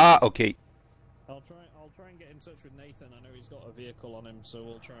that you... Ah, okay. I'll try and get in touch with Nathan. I know he's got a vehicle on him, so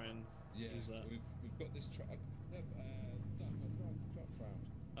we'll try and use that. We've got this truck. I'll drive the truck round.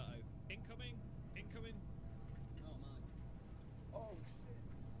 Uh-oh. Incoming! Oh man. Oh,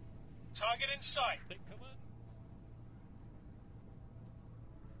 Target in sight. Take cover!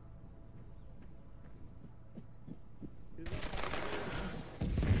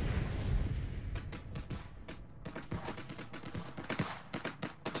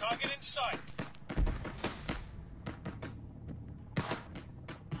 Target in sight.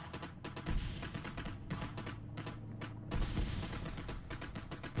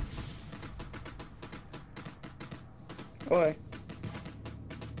 Oi.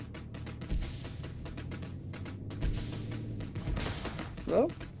 Hello?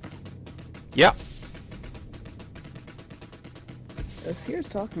 Yeah. If you're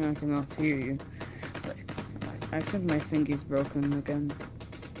talking, I cannot hear you. I think my thingy's broken again.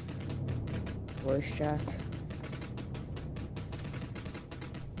 Voice chat.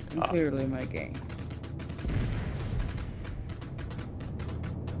 And clearly my game.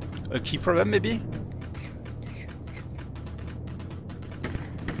 A key problem, maybe?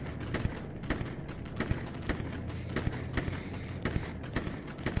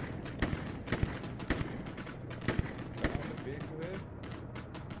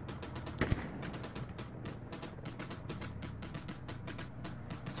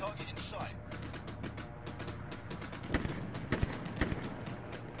 Target in sight.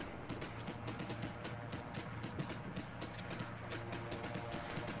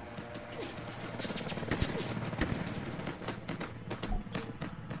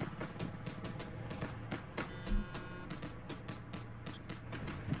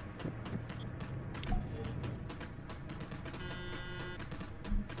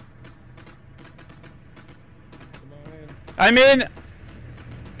 I'm in!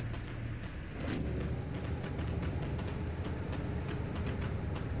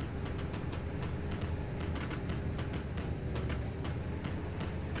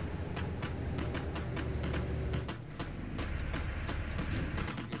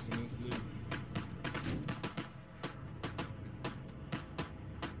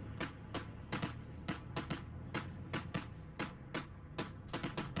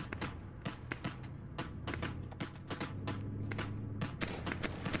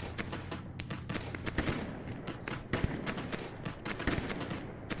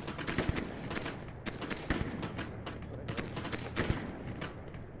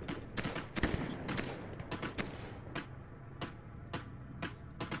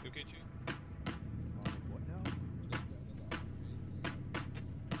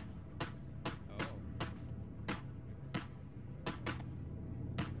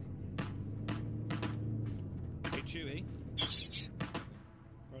 Hey Chewie.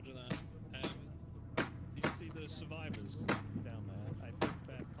 Roger that. Did you see the survivors down there? I think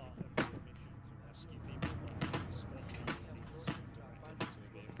they're part of the mission to rescue people that spot needs directed into a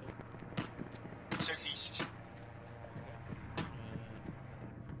vehicle. Southeast.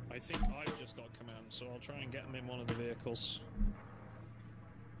 I think I've just got command, so I'll try and get them in one of the vehicles.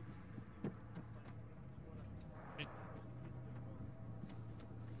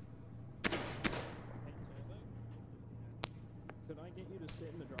 Could I get you to sit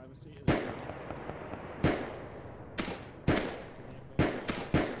in the driver's seat of the car?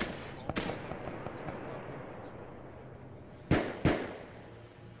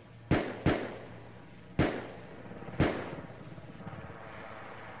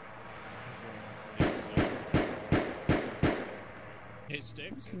 It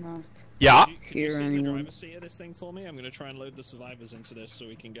sticks. Not Yeah. Could you hear sit in the anyone. driver's seat of this thing for me? I'm going to try and load the survivors into this so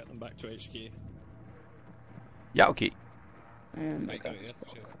we can get them back to HQ. Yeah, okay. And I Make got it, yeah,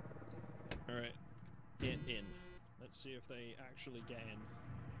 this sure. Alright. Get in. Let's see if they actually get in.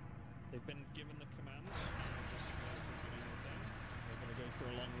 They've been given the command. They're going to go for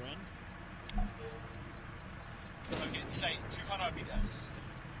a long run. Target in sight. 200 meters.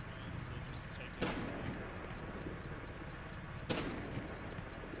 So just take it.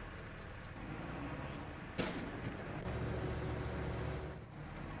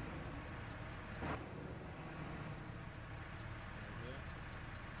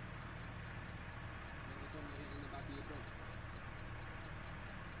 In the back of your truck.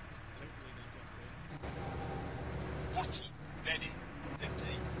 Hopefully they get in. 40. Ready.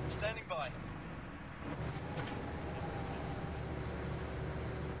 50. Standing by.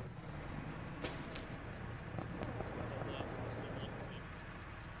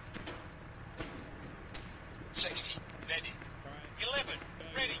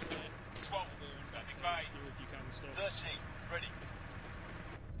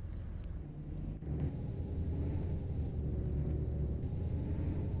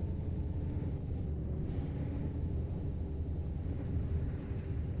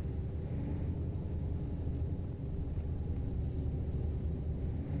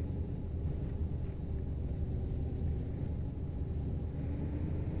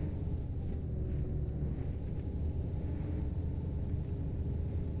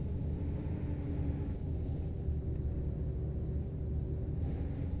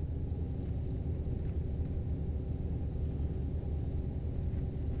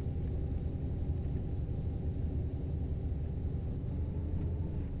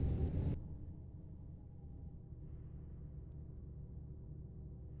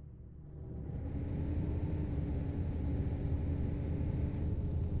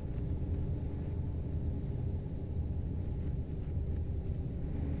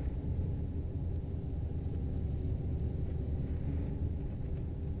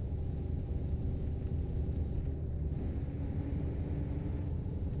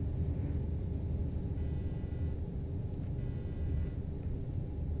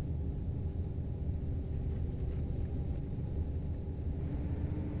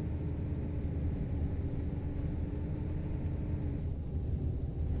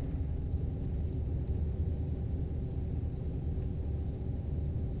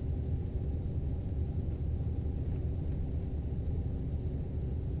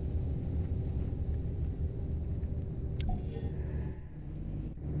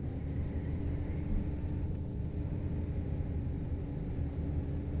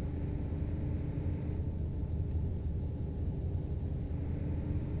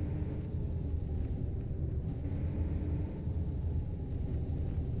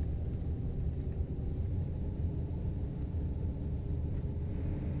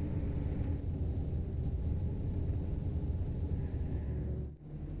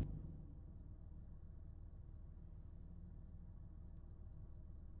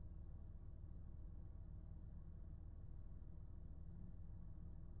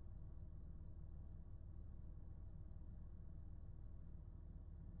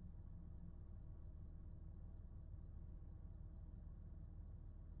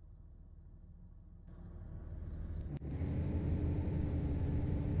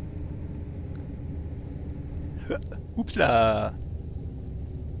 Oups là.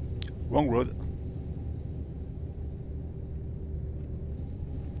 Wrong road.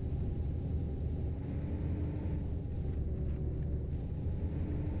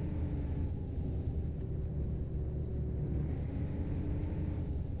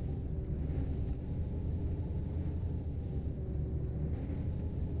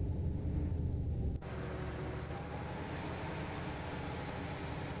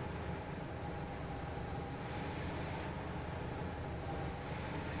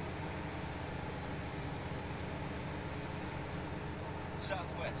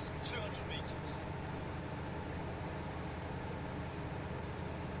 Southwest, 200 meters.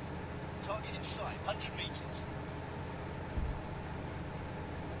 Target in sight, 100 meters.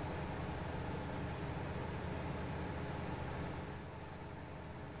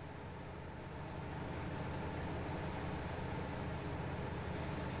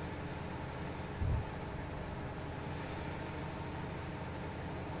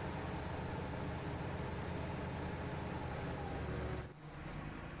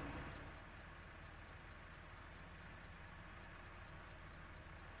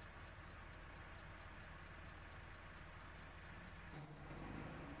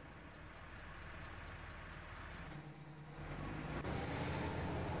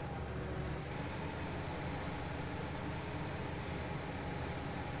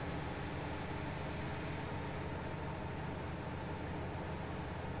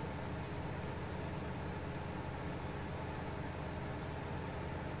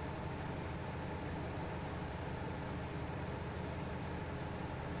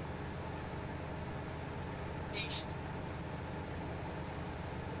 East.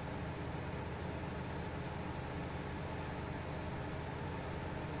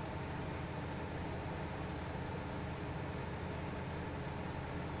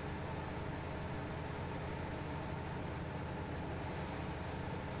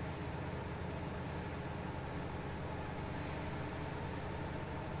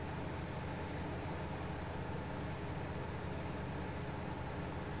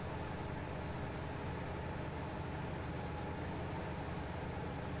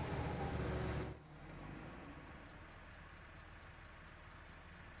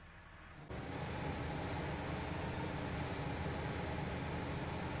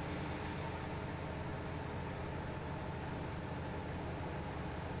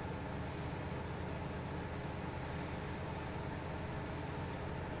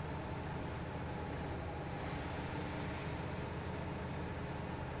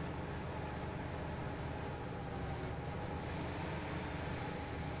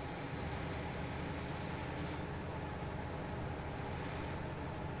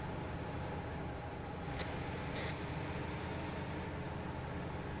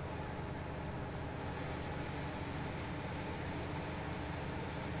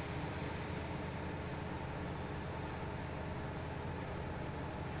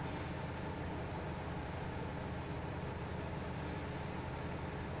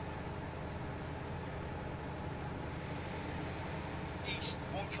 East,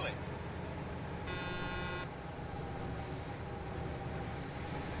 one click.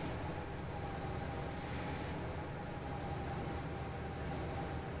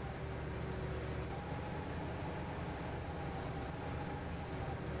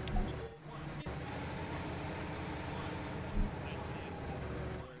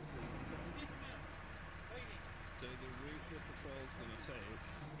 So the route the patrol's gonna take,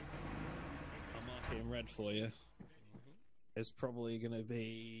 I'll mark it in red for you. It's probably gonna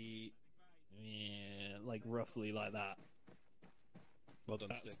be, like roughly like that. Well done,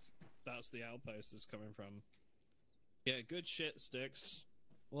 Sticks. That's the outpost it's coming from. Yeah, good shit, Sticks.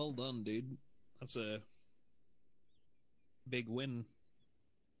 Well done, dude. That's a big win.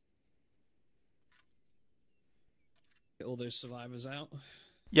 Get all those survivors out.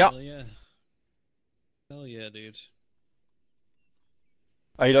 Yeah. Hell yeah. Hell yeah, dude.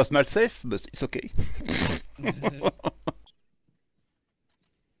 I lost my safe, but it's okay.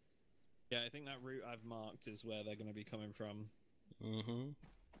 Yeah, I think that route I've marked is where they're going to be coming from. Mm-hmm.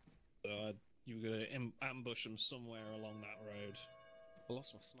 So you're going to ambush them somewhere along that road. I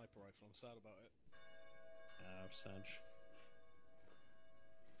lost my sniper rifle. I'm sad about it. Sag.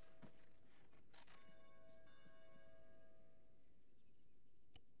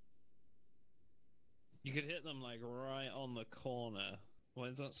 You could hit them like right on the corner. Well,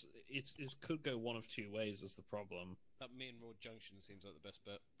 it could go one of two ways. Is the problem? That main road junction seems like the best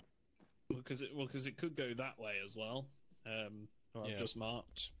bet. Because it could go that way as well. Or I've just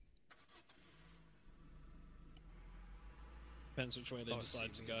marked. Depends which way they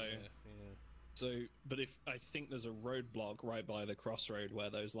decide to go. Yeah. So, but if I think there's a roadblock right by the crossroad where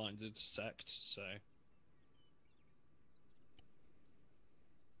those lines intersect, so.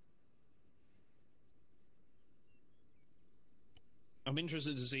 I'm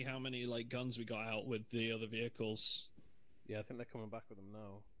interested to see how many like guns we got out with the other vehicles. Yeah, I think they're coming back with them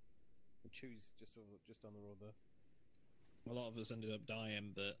now. The Chewie's just down the road there. A lot of us ended up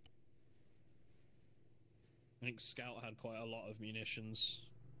dying, but I think Scout had quite a lot of munitions.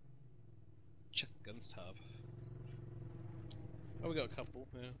 Check the guns tab. Oh, we got a couple,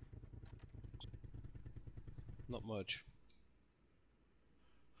 yeah. Not much.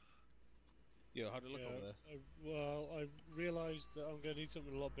 Yo, how'd it look over there? Well, I realised that I'm going to need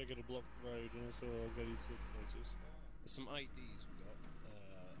something a lot bigger to block the road, and also I'm going to need switchblazers. There's some IDs we got.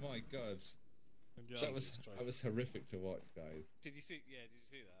 My God. That was horrific to watch, guys. Did you see? Yeah, did you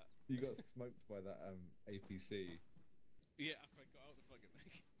see that? You got smoked by that APC. Yeah, after I got out the fucking thing.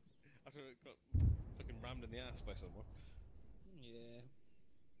 After it got fucking rammed in the ass by someone. Yeah.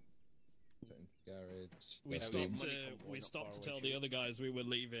 Garage. We stopped to tell the other guys we were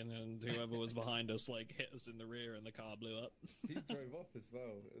leaving, and whoever was behind us like hit us in the rear, and the car blew up. He drove off as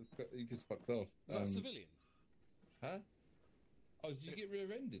well. He just fucked off. Was that a civilian? Huh? Oh, did you get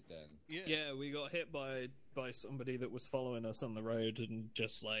rear-ended then? Yeah, we got hit by somebody that was following us on the road, and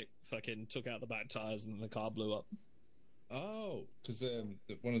just like fucking took out the back tires, and the car blew up. Oh, because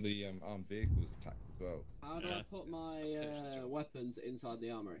one of the armed vehicles attacked as well. How do I put my weapons inside the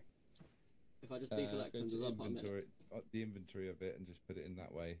armory? If I just deselect them, does that put them in? The inventory of it, and just put it in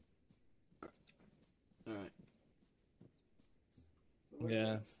that way. Alright.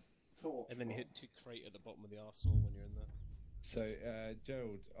 Yeah. And then you hit to crate at the bottom of the arsenal when you're in there. So,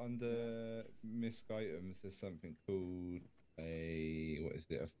 Gerald, under missed items, there's something called what is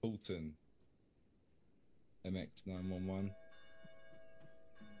it? A Fulton MX-911.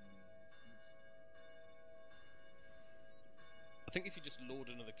 I think if you just load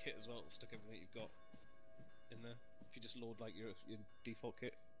another kit as well, it'll stick everything you've got in there. If you just load like your default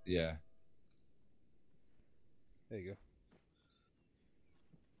kit. Yeah. There you go.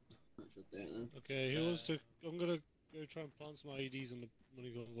 That should do it then. Okay, who wants to... I'm gonna go try and plant some IEDs in the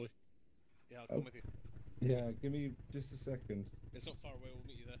money convoy. Yeah, I'll come with you. Yeah, give me just a second. It's not far away, we'll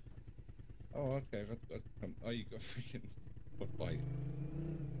meet you there. Oh, okay. Oh, you got freaking bike.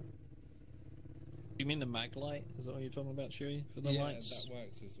 You mean the mag light? Is that what you're talking about, Chewie? For the lights? Yeah, that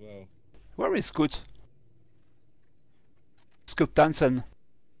works as well. Where is Scoot? Scoot Thompson.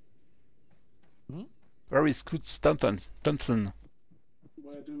 Hmm? Where is Scoot Thompson?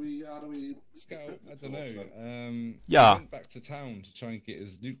 How do we... Scout, I don't know. Yeah. He went back to town to try and get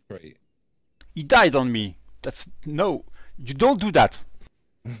his loot crate. He died on me. That's... No. You don't do that.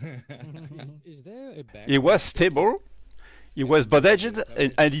 Is there a back? He was stable. He was bandaged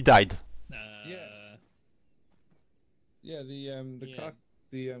and he died. Yeah,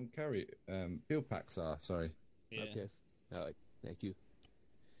 the carry field packs are. Sorry. Yeah. Okay. Alright, thank you.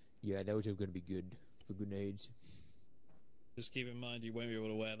 Yeah, those are gonna be good for grenades. Just keep in mind you won't be able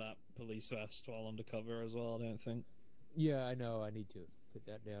to wear that police vest while undercover as well, I don't think. Yeah, I know, I need to put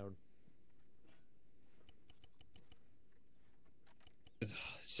that down. It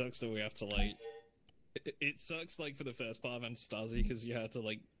sucks that we have to like... It sucks like for the first part of ANTISTASI because you had to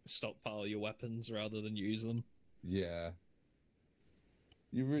like stockpile your weapons rather than use them. Yeah.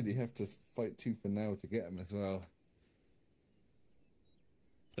 You really have to fight tooth and nail to get them as well.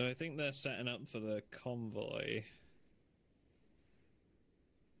 So I think they're setting up for the convoy.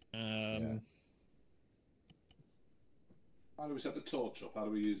 How do we set the torch up? How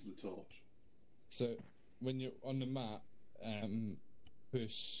do we use the torch? So when you're on the map,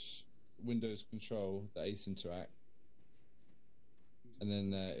 push Windows Control, the Ace Interact, and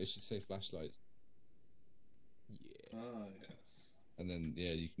then it should say flashlights. Yeah. Ah, yes. And then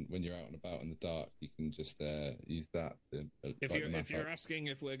you can, when you're out and about in the dark, you can just use that. If you're asking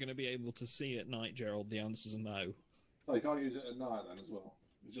if we're going to be able to see at night, Gerald, the answer's no. Oh, you can't use it at night then as well.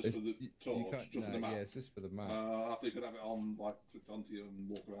 It's just for the torch, just for the map. Yeah, it's just for the map. I thought you could have it on, like, clicked onto you and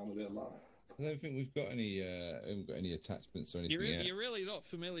walk around with it live. I don't think we've got any. We haven't got any attachments or anything yet. You're really not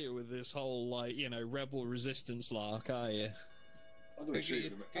familiar with this whole like rebel resistance lark, are you? I'm gonna shoot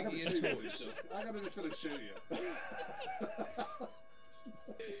you. I'm gonna just gonna shoot you.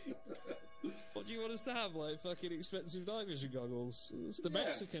 What do you want us to have? Like fucking expensive night vision goggles? It's the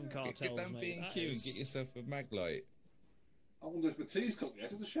Mexican cartels, get that mate. B&Q and get yourself a mag light. I wonder if my tea's cooked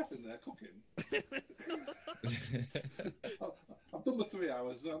yet. There's a chef in there cooking. I've done my 3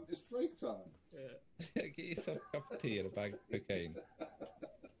 hours. It's break time. Yeah. Get yourself a cup of tea and a bag of cocaine.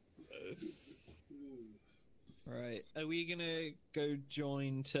 Right. Are we gonna go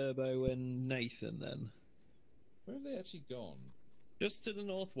join Turbo and Nathan then? Where have they actually gone? Just to the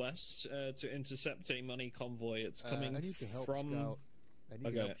northwest to intercept a money convoy. It's coming I need to help from. Scout. I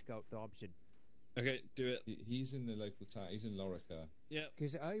need to help Scout Thompson. Okay, do it. He's in the local town. He's in Lorica. Yeah.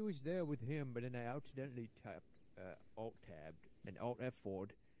 Because I was there with him, but then I accidentally tapped Alt-tabbed and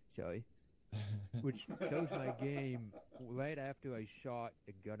Alt-F4'd, sorry, which closed my game right after I shot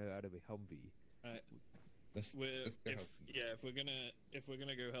a gunner out of a Humvee. Alright. If we're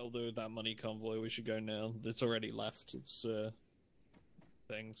gonna go Helder with that money convoy, we should go now. It's already left. It's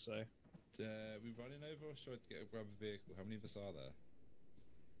thing. So. We running over, or should I grab a vehicle? How many of us are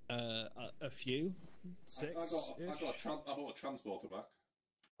there? A few. 6. I bought a transporter back.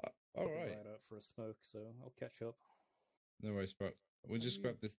 All right. Out for a smoke, so I'll catch up. No worries, bro. We'll just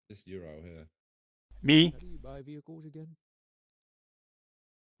grab this Euro here. Me? How do you buy vehicles again?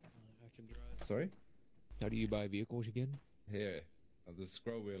 I can drive. Sorry? How do you buy vehicles again? Here. There's a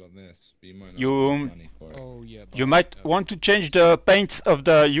scroll wheel on this, but you might not You, have money for it. Oh, yeah. you might want to change the paint of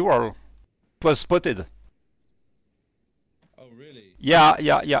the URL. It was spotted. Oh, really? Yeah.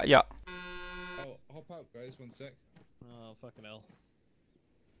 Oh, hop out, guys. 1 sec. Oh, fucking hell.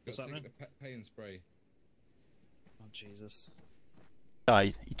 Got What's to happening? take the pay and spray. Oh, Jesus. Yeah,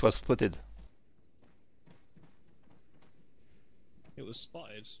 it was spotted. It was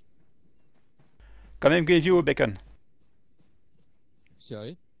spotted. Coming with you, Bacon.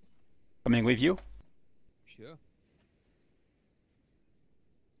 Sorry? Coming with you? Sure.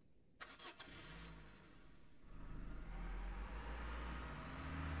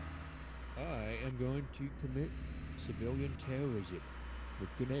 I am going to commit civilian terrorism with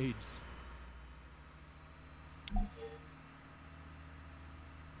grenades.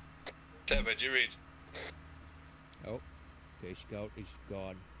 Turbo, do you read? Oh, okay, Scout is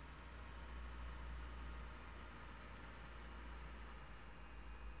gone.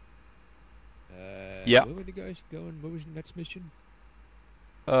 Yeah. Where were the guys going? What was the next mission?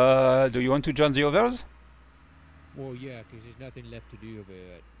 Do you want to join the others? Well, yeah, because there's nothing left to do over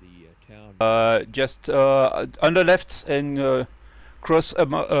at the town. Just on the left and cross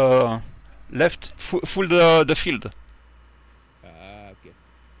left, full the field. Ah, okay.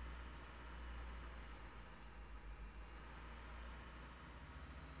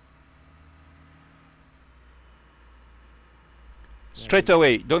 Straight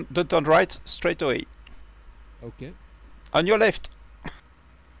away. Don't turn right. Straight away. Okay. On your left.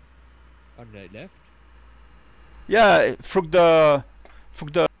 On the left? Yeah, through the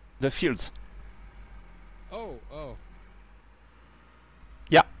fields. Oh.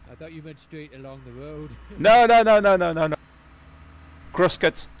 Yeah. I thought you meant straight along the road. No.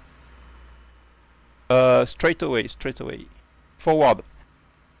 Crosscut. Straight away. Forward.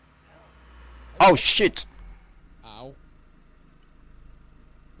 Oh shit! Ow.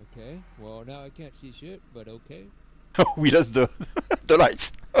 Okay, well now I can't see shit, but okay. We lost the the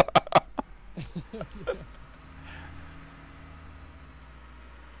lights.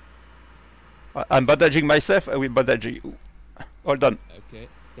 I'm bandaging myself. I will bandage you. Hold on. Okay,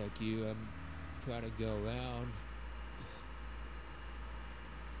 thank you. I'm trying to go around.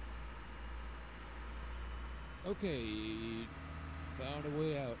 Okay, found a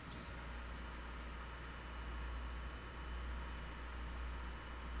way out.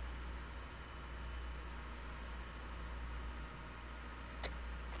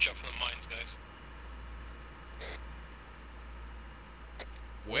 Watch out for the mines, guys.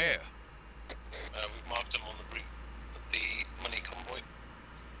 Where? We've marked them on the route of the money convoy.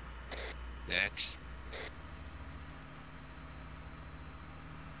 Next.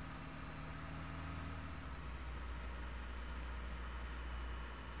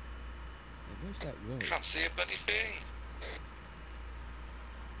 Where's that road? Can't see a bloody thing.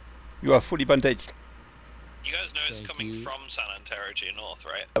 You are fully bandaged. You guys know it's Thank coming you. from San Antero to your north,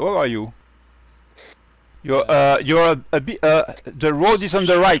 right? Where are you? You're a bit. The road is on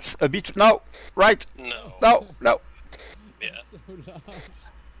the right. A bit. No, right. No. No. Yeah. So loud.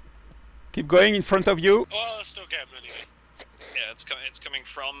 Keep going in front of you. Well, I'll still get them anyway. Yeah, it's coming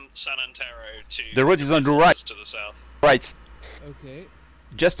from San Antero to... The road is on the right. To the south. Right. Okay.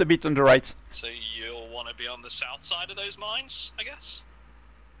 Just a bit on the right. So you'll want to be on the south side of those mines, I guess?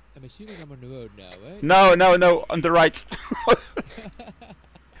 I'm assuming I'm on the road now, right? No, on the right.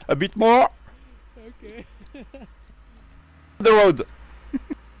 A bit more. Okay. The road.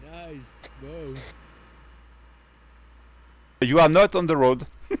 Nice. Whoa. You are not on the road.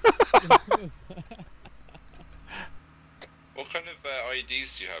 What kind of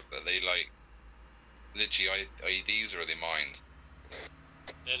IEDs do you have? Are they like literally IEDs or are they mines?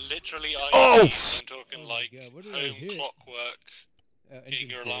 They're literally Oh! IEDs. I'm talking like God, what did I home hit? clockwork. Getting Engine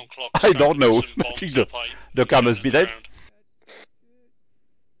your fail. alarm clock. I don't know. strapped with some I bombs think and pipe the car must be in the dead. ground.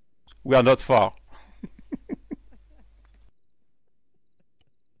 We are not far.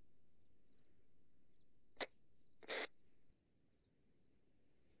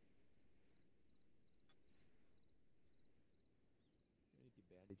 I need to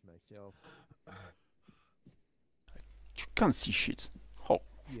bandage myself. You can't see shit. Oh.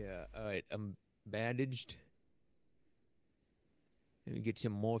 Yeah, alright, I'm bandaged. Let me get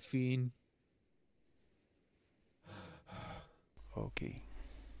some morphine. Okay.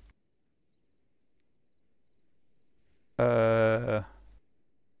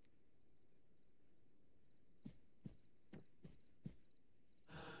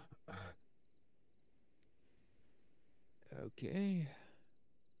 Okay.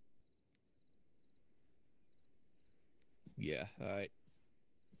 Yeah, alright.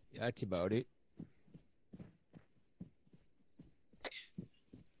 That's about it.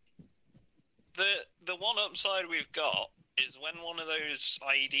 The one upside we've got is when one of those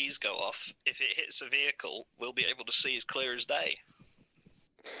IEDs go off, if it hits a vehicle, we'll be able to see as clear as day.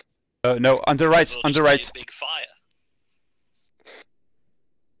 No, on the right, There'll on the just be right. a big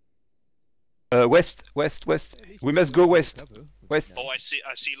fire. West, west, west. We must go west. West. Oh, I see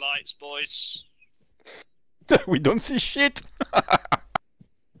lights, boys. We don't see shit. What's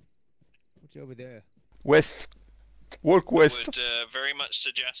over there? West. Walk west. Would very much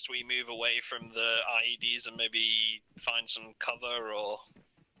suggest we move away from the IEDs and maybe find some cover or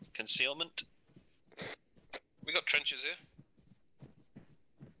concealment. We got trenches here.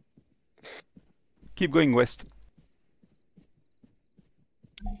 Keep going west.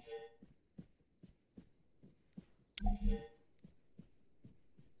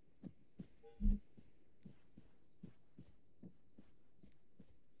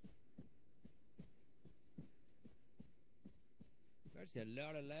 There's a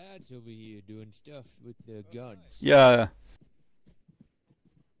lot of lads over here doing stuff with their guns. Yeah.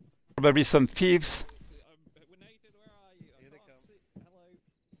 Probably some thieves.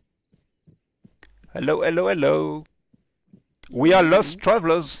 Hello, hello, hello. We are lost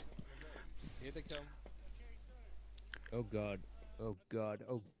travelers. Here they come. Oh god. Oh god.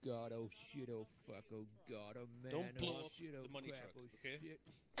 Oh god. Oh shit. Oh fuck. Oh god. Oh man. Don't blow oh up shit. Oh the money crap. truck, Oh okay? shit.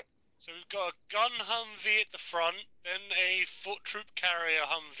 So we've got a gun Humvee at the front, then a foot troop carrier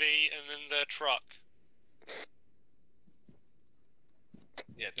Humvee, and then their truck.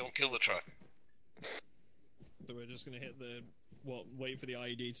 Yeah, don't kill the truck. So we're just gonna hit the wait for the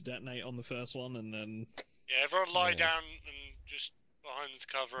IED to detonate on the first one, and then Yeah, everyone lie down and just behind the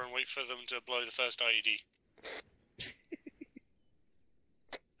cover and wait for them to blow the first IED.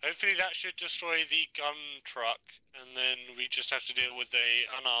 Hopefully that should destroy the gun truck, and then we just have to deal with the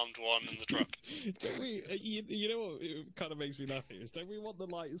unarmed one in the truck. don't we? You know what? It kind of makes me laugh here. Is don't we want the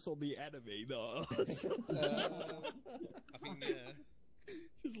lights on the enemy, not? I mean, yeah.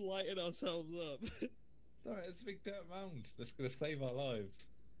 Just lighting ourselves up. Alright, it's a big dirt mound. That's gonna save our lives.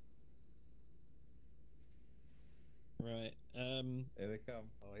 Right. Here they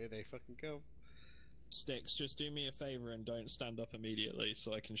come. Oh, here they fucking come. Sticks, just do me a favor and don't stand up immediately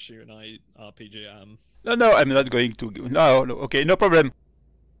so I can shoot an RPG at 'em. No, no, I'm not going to. No, no, okay, no problem.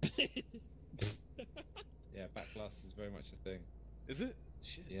 Yeah, back glass is very much a thing. Is it?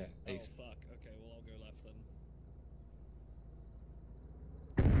 Shit. Yeah, Oh ace. fuck. Okay, well I'll go left then.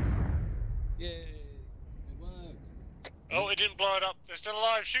 Yay. It worked. Oh, it didn't blow it up. They're still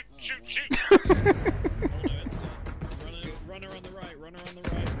alive. Shoot, Oh, shoot, wow. shoot. Oh no, it's not. Runner on the right. Runner on the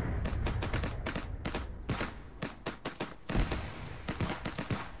right.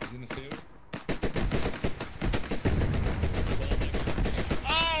 He's in the field.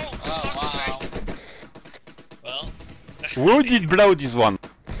 Oh! wow. Well. Who did blow this one?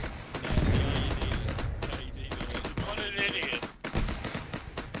 What an idiot.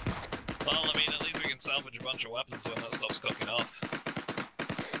 Well, I mean, at least we can salvage a bunch of weapons when that stops cooking off.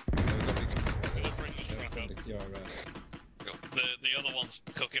 We'll bring this truck up. The other one's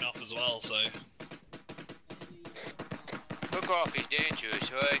cooking off as well, so. Cook off is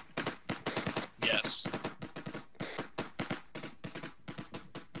dangerous, right? Yes.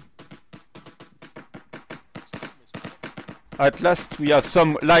 At last, we have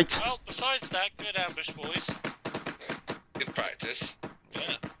some light. Well, besides that, good ambush, boys. Good practice.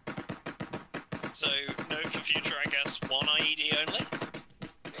 Yeah. So, note for future, I guess, one IED only.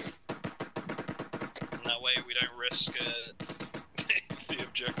 And that way we don't risk the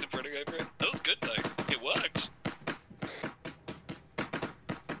objective running over it. That was good though. It worked.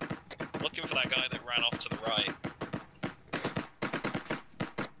 Looking for that guy that ran off to the right.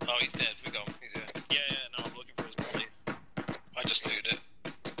 he's dead. We got him. He's here. Yeah, no, I'm looking for his body. I just looted it.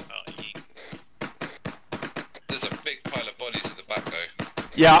 Oh, There's a big pile of bodies at the back though.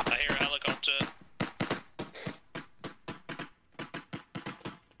 Yeah. I hear a helicopter.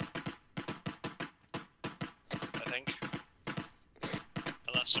 I think.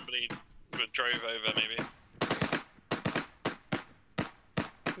 Unless somebody drove over, maybe.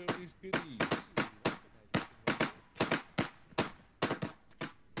 These goodies.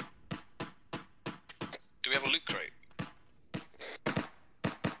 Do we have a loot crate?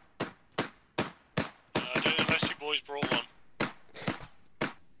 I don't know unless you boys brought one.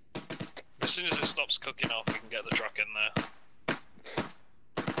 As soon as it stops cooking off, we can get the truck in there.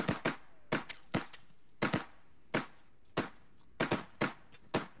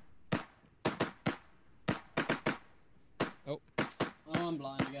 Oh, I'm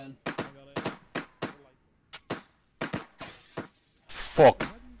blind again. Fuck.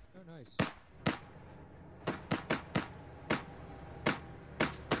 Oh, nice.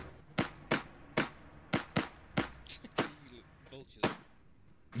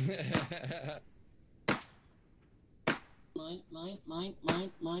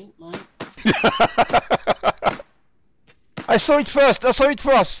 Mine. I saw it first.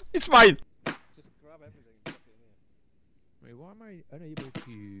 It's mine. Just grab everything and chuck it in here. Wait, why am I unable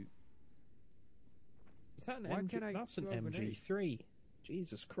to... Is that an Why MG? can't I That's an throw a grenade? MG3.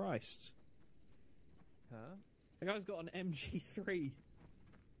 Jesus Christ. Huh? The guy's got an MG3.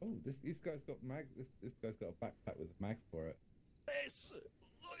 Oh, this guy's got mag. This guy's got a backpack with mags for it. This!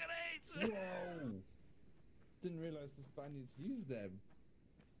 Look at it! Whoa! Didn't realise the Spaniards used them.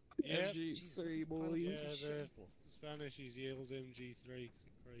 Yep. MG3 boys. Yeah, the Spanish use the old MG3 'cause they're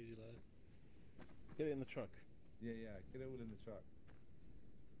crazy like. Get it in the truck. Yeah, get it all in the truck.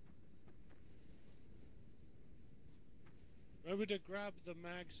 Remember to grab the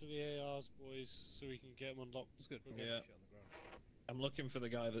mags for the ARs, boys, so we can get them unlocked. It's good. Yeah. I'm looking for the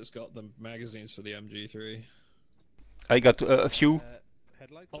guy that's got the magazines for the MG3. I got a few.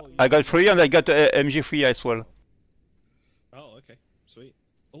 Headlights? I got 3 and I got MG3 as well. Oh, okay. Sweet.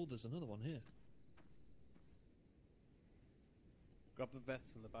 Oh, there's another one here. Grab the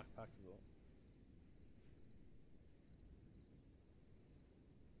vests and the backpacks as well.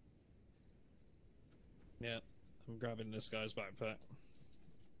 Yeah, I'm grabbing this guy's backpack.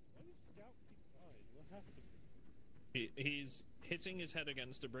 Why did Scout keep dying? What happened? He's hitting his head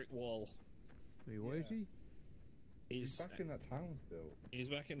against a brick wall. Wait, where is he? He's back in that town still. He's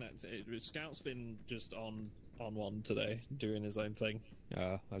back in that. Scout's been just on one today, doing his own thing.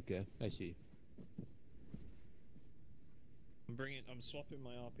 Ah, okay. I see. I'm swapping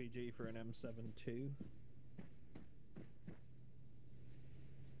my RPG for an M7 II.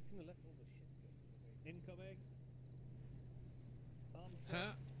 Incoming.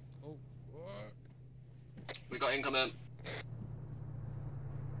 Huh? Oh, fuck. We got incoming.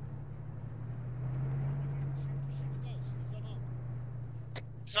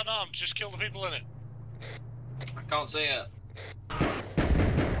 It's unarmed, just kill the people in it. I can't see it.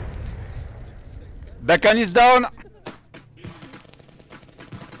 Backhand is down.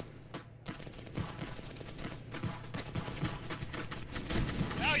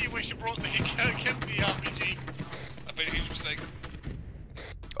 Now you wish you brought the kept the RPG. I've made a huge mistake.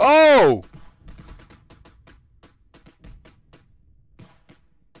 Oh!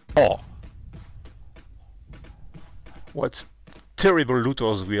 Oh. What terrible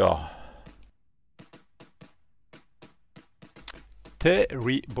looters we are.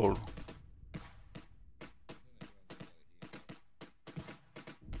 Terrible.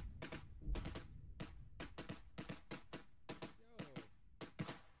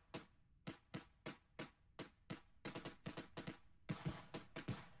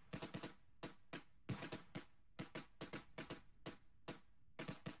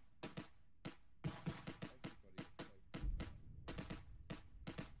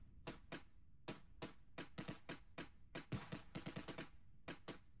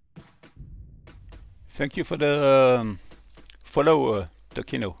 Thank you for the follow,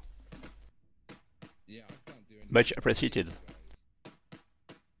 Tokino. Yeah, I can't do anything. Much appreciated.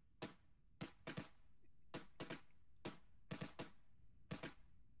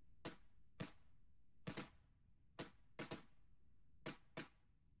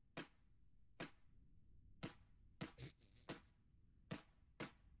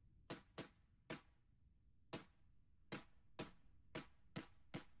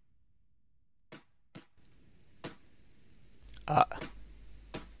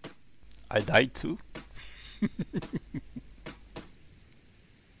 I died too.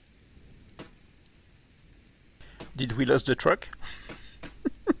 Did we lose the truck?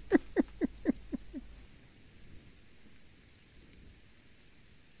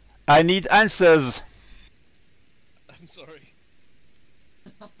 I need answers. I'm sorry.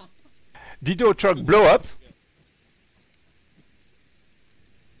 Did your truck blow up?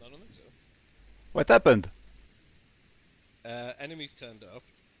 I don't think so. What happened? Enemies turned up.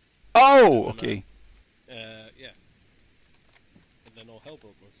 Oh, okay. Yeah. And then all hell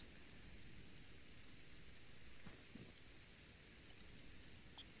broke loose.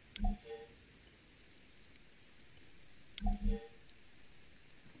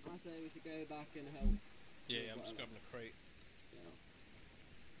 I say we should go back and help. Yeah, I'm just grabbing a crate. Yeah.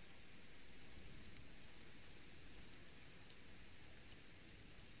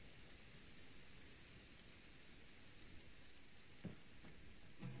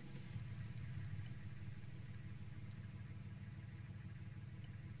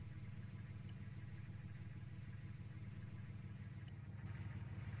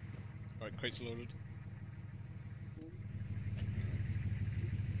 Alright, crates loaded.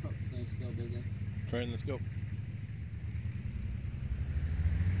 Truck's still busy. Right, let's go.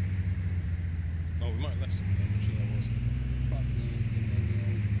 Oh, we might have left something. I'm not sure that was.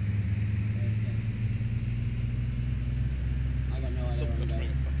 I got no idea Someone where got to I'm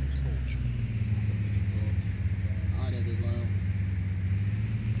bring a going. fucking torch. I did as well.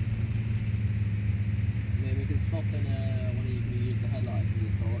 I mean, we can stop in one of you can use the headlights as a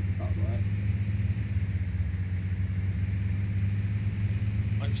torch if that would work.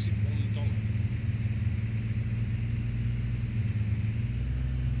 I received $1.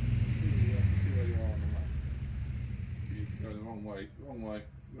 See where you are on the map. You go the wrong way,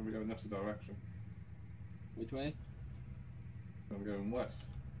 then we go in the opposite direction. Which way? Then we're going west.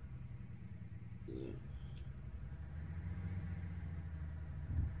 Yeah,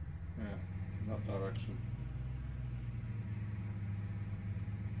 in that direction.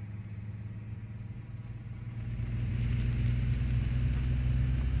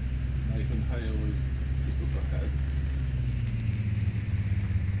 Nathan Hale is just up ahead.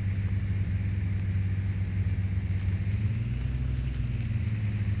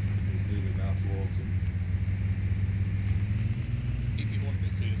 He's moving now towards him. If you want a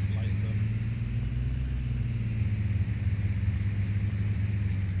bit soon as it lights up.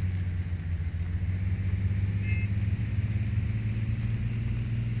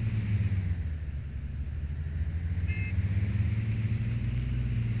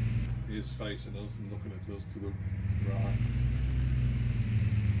 He is facing us and looking at us to the right.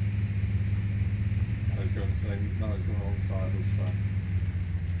 Now he's going the same. Now he's going alongside us. So.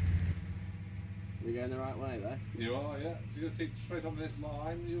 We're going the right way though. You are, yeah. If you just keep straight on this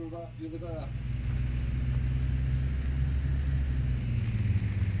line, you'll be there.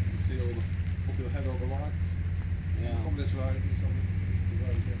 You see all the up ahead, all the lights. Yeah. From this road, this is the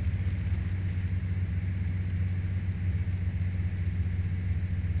road. Yeah.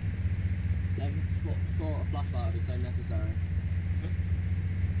 Never thought a flashlight would be so necessary.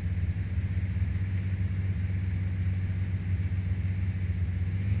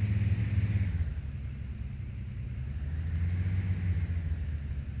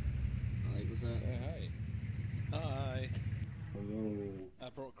 I think was it. Hey. Hi. Hello. I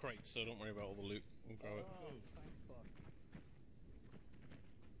brought crates, so don't worry about all the loot. We'll grow it. I don't know how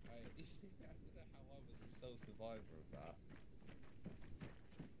I was the sole survivor of that.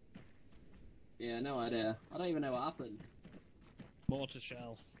 Yeah, no idea. I don't even know what happened. Mortar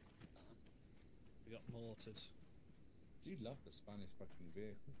shell. We got mortared. Do you love the Spanish fucking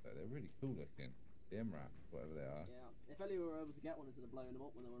vehicles though? They're really cool looking. The MRAP, whatever they are. Yeah. If only we were able to get one instead of blowing them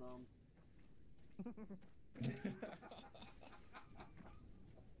up when they were unarmed.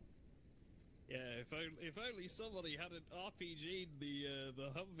 Yeah, if only somebody had an RPG'd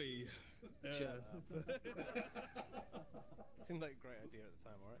the Humvee. Shut up. Seemed like a great idea at the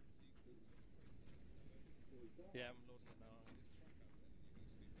time, alright? Yeah, I'm loading it now.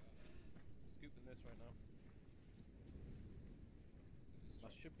 Scooping this right now.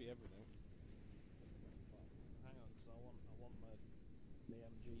 That should be everything. Hang on, because I want my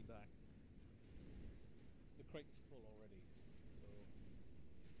MG back. The crate's full already, so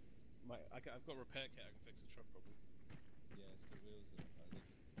I've got a repair kit. I can fix the truck probably. Yes, the wheels are.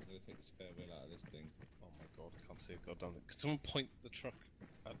 I'm gonna take the spare wheel out of this thing. Oh my god, can't see it. God damn it! Could someone point the truck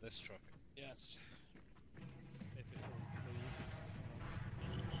at this truck? Yes. If it will move.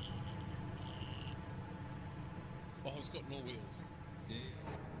 Oh, it's got no wheels.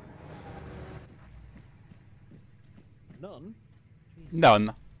 None? None.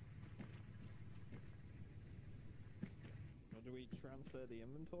 Or do we transfer the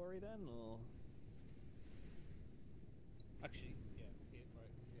inventory then, or? Actually, yeah, right.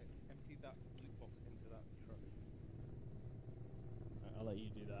 Yeah, empty that loot box into that truck. I'll let you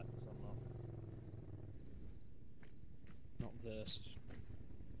do that, 'cause I'm not versed.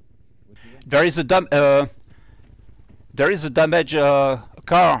 There is a damaged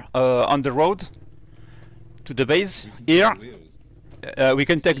car on the road to the base here. We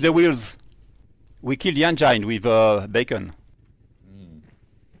can take the wheels. We kill the engine with bacon.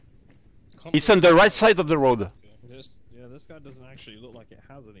 It's on the right side of the road. This guy doesn't actually look like it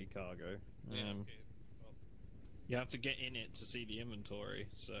has any cargo. You have to get in it to see the inventory,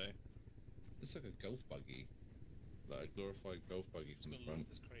 so... It's like a golf buggy. Like a glorified golf buggy from the front.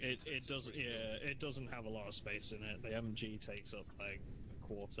 It doesn't, yeah, it doesn't have a lot of space in it. The MG takes up like a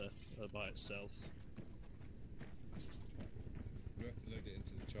quarter by itself. We have to load it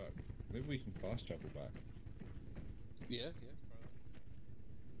into the truck. Maybe we can fast travel back. Yeah.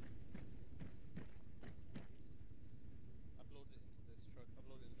 Upload it into this truck.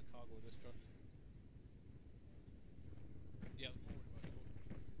 Upload it into the cargo of this truck. Yeah, I'm more worried about it.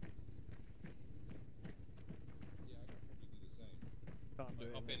 Can't do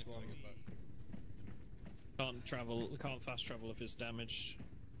it in this one. Can't fast travel if it's damaged.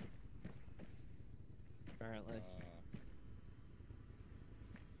 Apparently.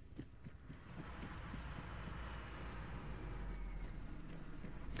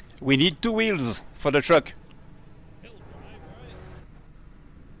 We need 2 wheels for the truck.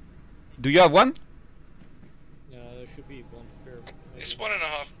 Do you have one? Yeah, there should be one spare. It's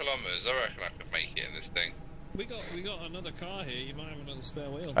 1.5 kilometers. I reckon I could make it in this thing. We got another car here. You might have another spare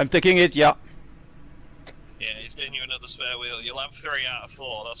wheel. I'm taking it, yeah. Yeah, he's getting you another spare wheel. You'll have 3 out of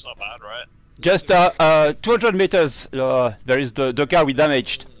 4. That's not bad, right? Just 200 meters. There is the car we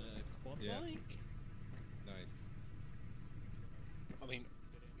damaged. Yeah. Nice. I mean,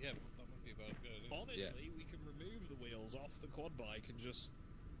 yeah, that might be about good. Honestly, we can remove the wheels off the quad bike and just...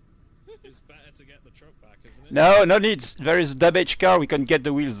 It's better to get the truck back, isn't it? No, no needs. There is a damaged car. We can get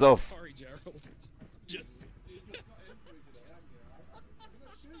the wheels off. Sorry, Gerald. Just...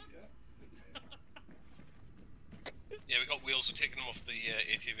 Yeah, we got wheels. We're taking them off the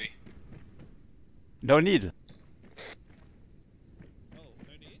ATV. No need. Oh,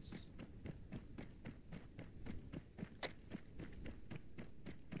 no needs?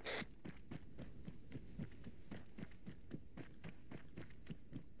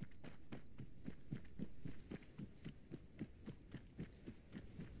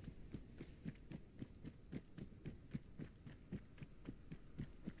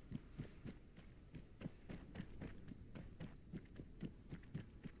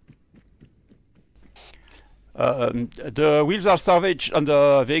 The wheels are salvaged on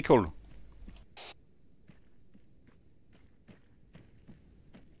the vehicle. Load.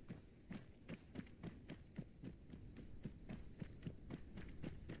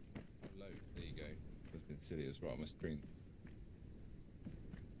 There you go. That's been silly. It was right on my screen.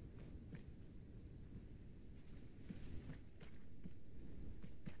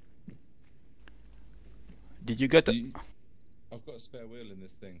 Did you get? I've got a spare wheel in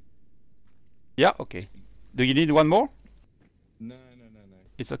this thing. Yeah. Okay. Do you need one more? No.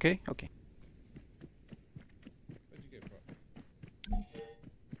 It's okay. Okay. Where'd you go, bro?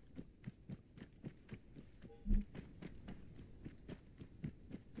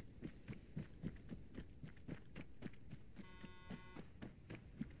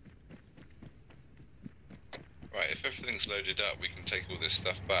 Right, if everything's loaded up, we can take all this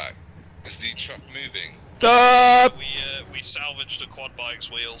stuff back. Is the truck moving? Stop! We salvaged the quad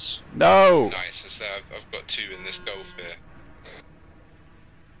bike's wheels. No! Nice, so I've got 2 in this Golf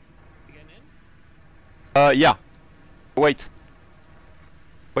here. Yeah. Wait.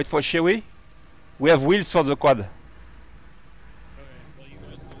 Wait for Chewie. We have wheels for the quad.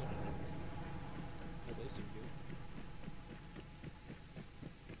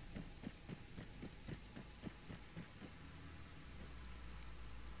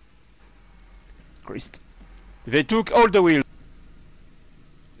 Christ. They took all the wheels.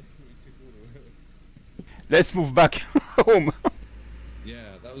 Let's move back home.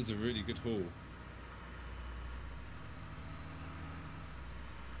 Yeah, that was a really good haul.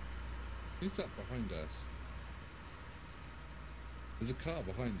 Who's that behind us? There's a car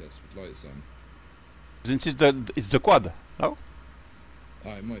behind us with lights on. It's the quad, no?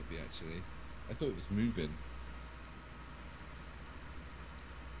 Oh, it might be actually. I thought it was moving.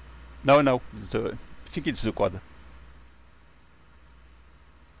 No, no. I think it's the quad.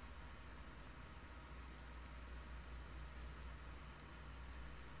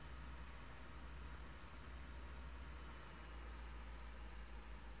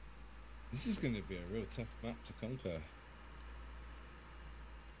 This is going to be a real tough map to conquer.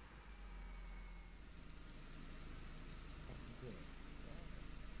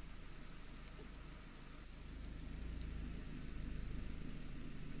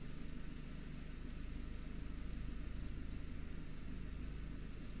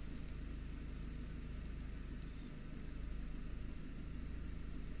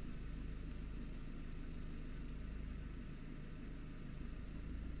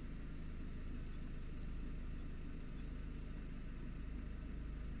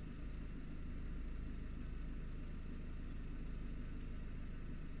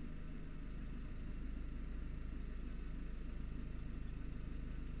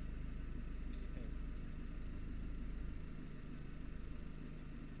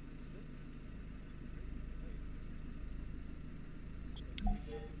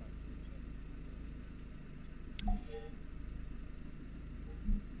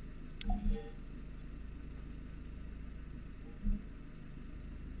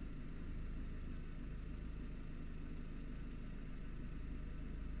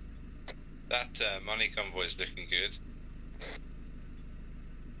 That money convoy's looking good.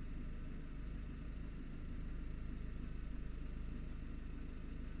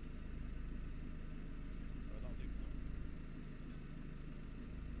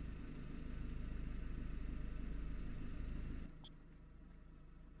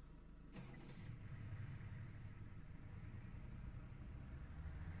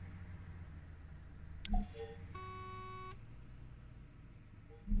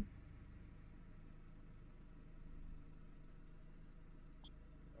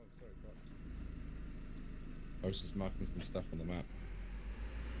 I was just marking some stuff on the map.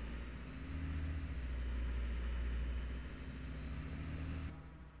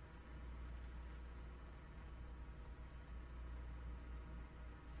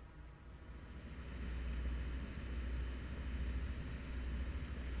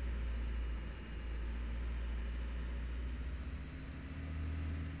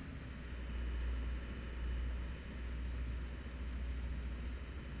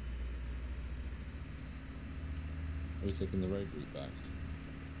 Are we taking the road route back?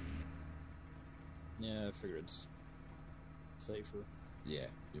 Yeah, I figure it's safer. Yeah,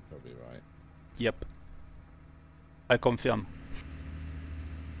 you're probably right. Yep. I confirm.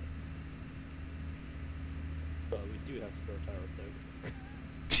 Well, we do have spare towers,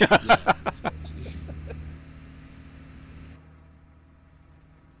 so.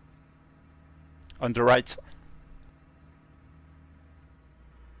 On the right.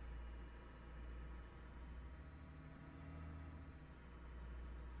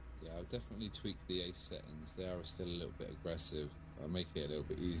 I'll definitely tweak the ace settings. They are still a little bit aggressive. I'll make it a little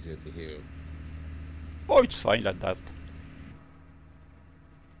bit easier to heal. Oh, it's fine like that.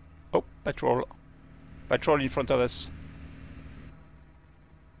 Oh, patrol. Patrol in front of us.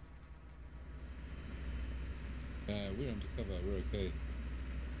 We're under cover, we're okay.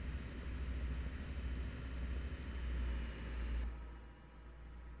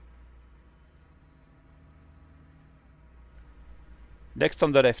 Next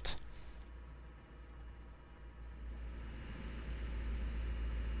on the left.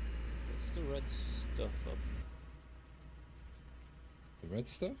 What's the red stuff up? The red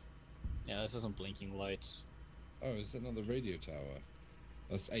stuff? Yeah, this isn't blinking lights. Oh, is that not the radio tower?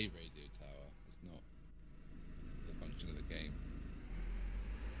 That's a radio tower. It's not the function of the game.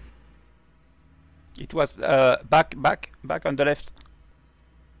 It was back on the left.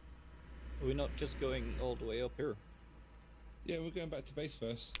 Are we not just going all the way up here? Yeah, we're going back to base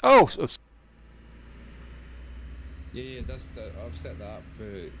first. Oh, Yeah, that's I've set that up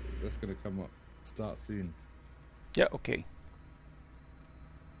for. That's going to come up. Start soon. Yeah, okay.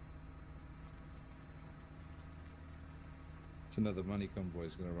 It's another money convoy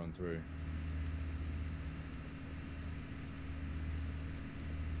is going to run through.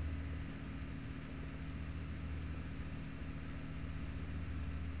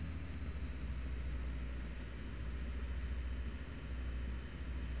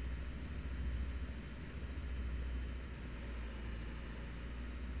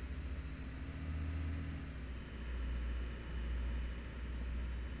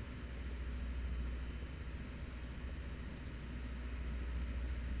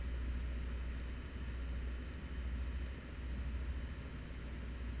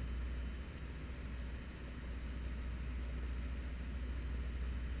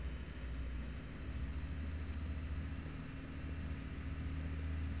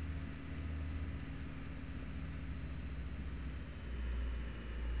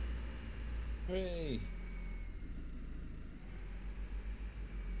 Hooray!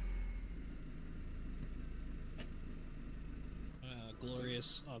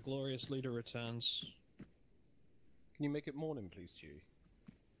 Our glorious leader returns. Can you make it morning, please, Chewie?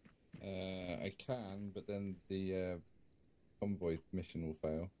 I can, but then the convoy mission will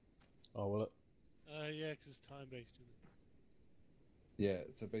fail. Oh, will it? Yeah, because it's time-based, isn't it? Yeah,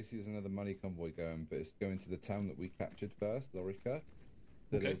 so basically there's another money convoy going, but it's going to the town that we captured first, Lorica.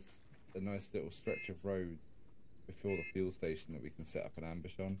 There is a nice little stretch of road before the fuel station that we can set up an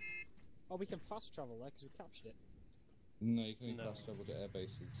ambush on. Oh, we can fast travel there because we captured it. No, you can only fast travel to air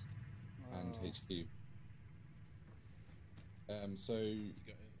bases and HQ. So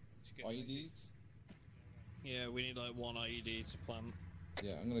IEDs? Yeah, we need like one IED to plant.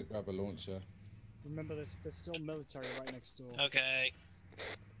 Yeah, I'm gonna grab a launcher. Remember, there's still military right next door. Okay.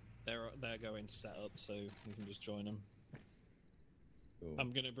 They're going to set up, so we can just join them. Cool.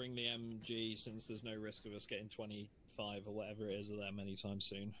 I'm gonna bring the MG since there's no risk of us getting 25 or whatever it is of them anytime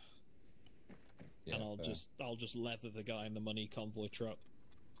soon. Yeah, and I'll just leather the guy in the money convoy truck.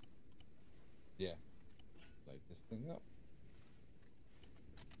 Yeah. Load this thing up.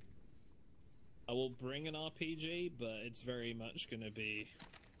 I will bring an RPG, but it's very much gonna be.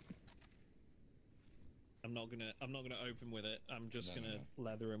 I'm not gonna open with it. I'm just gonna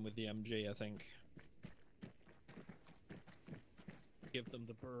leather him with the MG. I think. Give them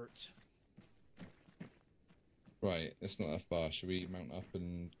the Burt. Right, it's not that far. Should we mount up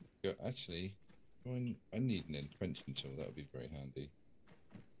and go? Actually, I need an entrenching tool. That would be very handy.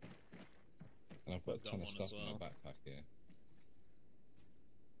 And I've got a ton of stuff in my backpack here.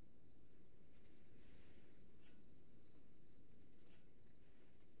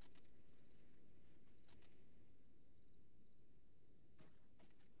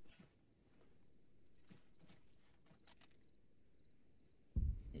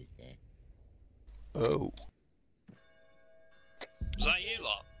 Okay. Oh. Was that you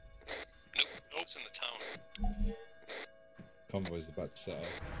lot? Nope, it's in the town. Convoy's about to set up.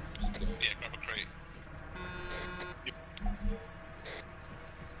 Yeah, grab a crate.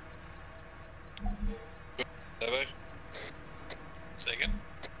 Devo? Say again?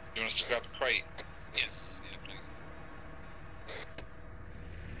 You want us to grab a crate? Yes, yeah, please.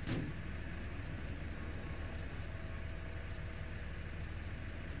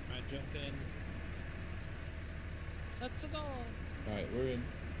 Right, jump in. Let's go! Right, we're in.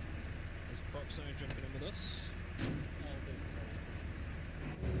 Is Proximo jumping in with us?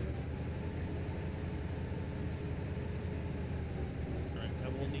 Right, I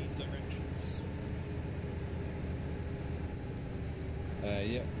will need directions.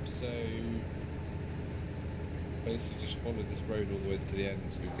 Yep, so basically just follow this road all the way to the end,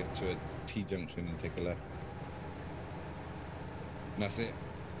 so you'll get to a T-junction and take a left. And that's it.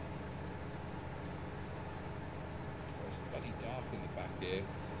 It's bloody dark in the back here.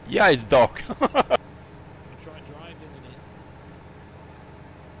 Yeah, it's dark. I try driving in it.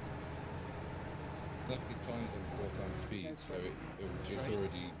 Luckily times at 4 times speed, so it's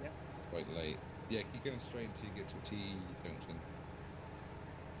already quite late. Yeah, keep going straight until you get to a T-junction.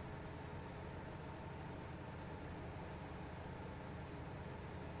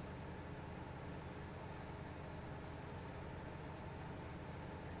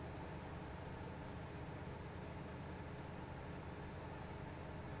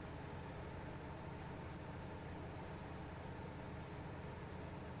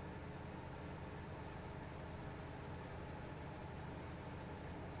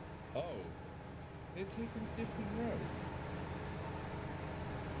 Oh, they're taking a different road.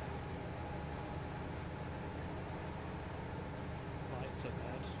 Lights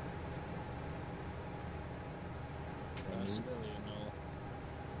ahead. Civilian or...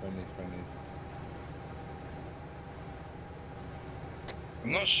 Friendly.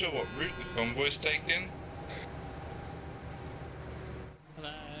 I'm not sure what route the convoy's taking.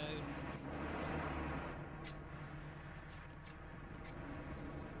 Hello.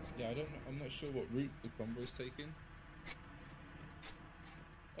 Yeah, I'm not sure what route the convoy's taking.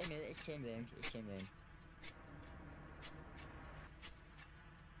 Oh no, it's turned round.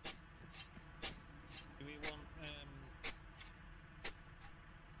 Do we want,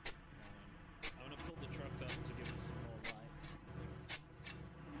 I'm gonna pull the truck up to give us some more lights.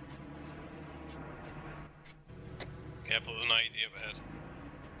 Careful, there's an ID up ahead.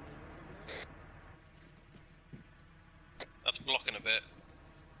 That's blocking a bit.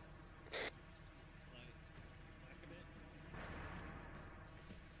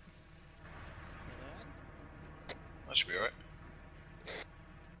 That should be alright.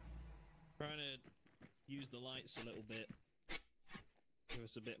 Trying to use the lights a little bit. Give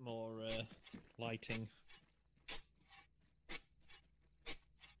us a bit more lighting.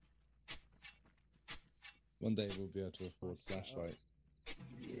 One day we'll be able to afford flashlights.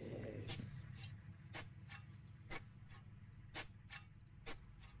 Yeah.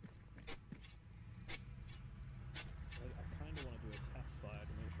 I kind of want to do a test fire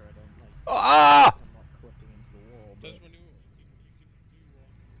to make sure I don't like. Ah! I'm not clipping into the wall. But...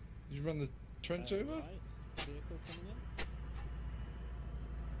 Did you run the trench over? Right. Vehicle coming in.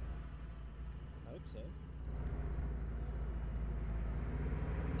 I hope so.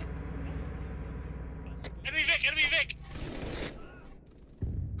 Enemy Vic!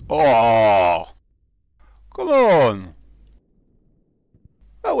 Oh! Come on!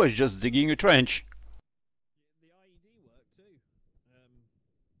 I was just digging a trench. The IED worked too.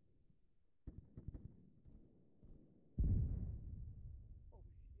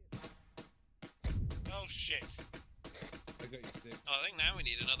 Oh shit. I got you, Steve. Oh, I think now we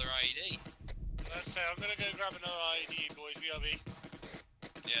need another IED. Let's say I'm gonna go grab another IED, boys. BRB.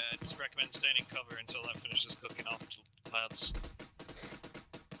 Yeah, I'd just recommend staying in cover until that finishes cooking off clouds.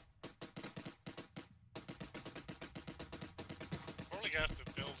 Probably gonna have to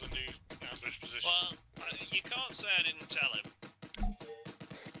build a new ambush position. You can't say I didn't tell him.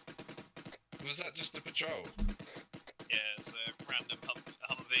 Was that just a patrol? Yeah, it's a random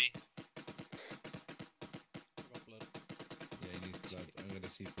Humvee. Got blood. Yeah, he needs blood. I'm gonna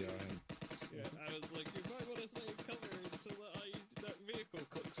CPR him. Yeah, I was like, you might want to stay in cover until that vehicle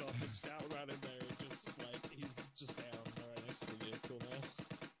cooks off and scout around in there and just, like, he's just down right next to the vehicle now.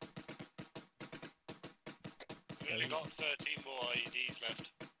 We've only got 13 more IEDs left.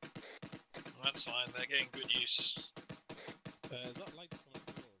 That's fine, they're getting good use. Is that light coming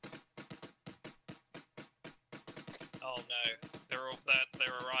forward? Oh no, they're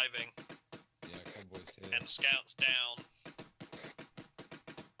arriving. Yeah, convoy's here. And scouts down.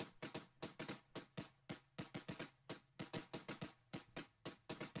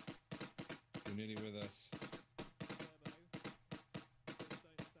 You're nearly with us.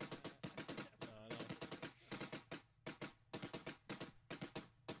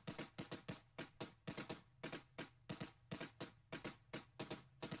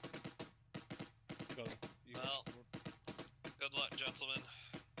 Well, good luck, gentlemen.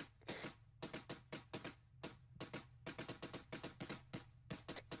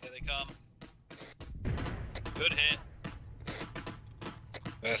 Here they come. Good hit.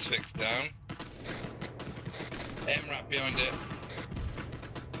 First fix down. MRAP behind it.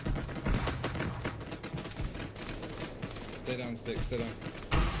 Stay down, Stick, stay down.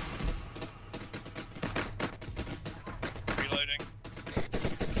 Reloading.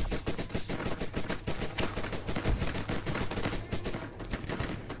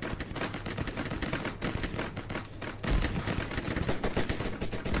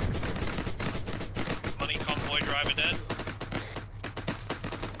 Money convoy driver dead.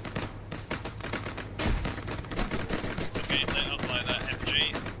 Okay, they up like that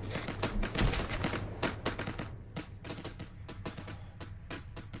MG.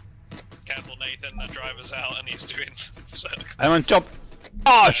 Careful, Nathan, the driver's out and he's doing circles. I'm on top.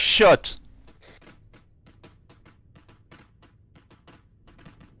 Ah, shot!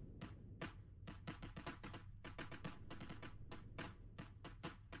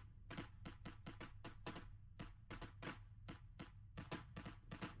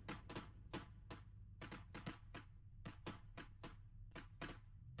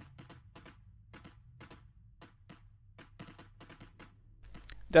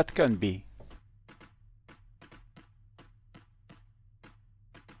 That can be.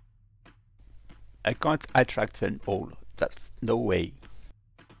 I can't attract them all. That's no way.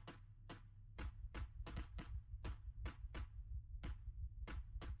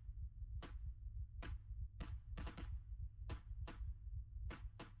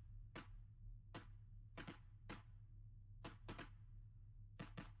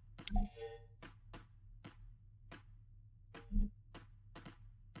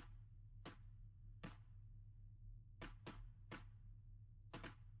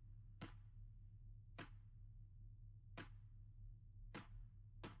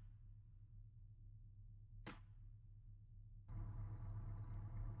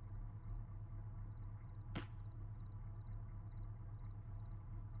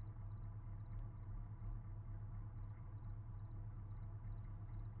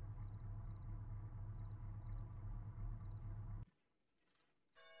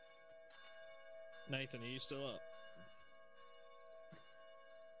 Nathan, are you still up?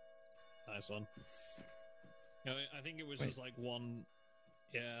 Nice one. No, I think it was just like one.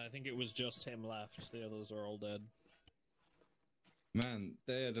 Yeah, I think it was just him left. The others are all dead. Man,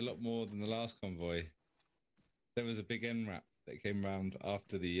 they had a lot more than the last convoy. There was a big NRAP that came round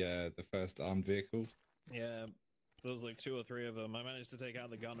after the first armed vehicle. Yeah, there was like 2 or 3 of them. I managed to take out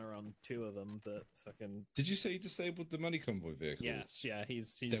the gunner on 2 of them, but fucking. Did you say you disabled the money convoy vehicle? Yes, yeah,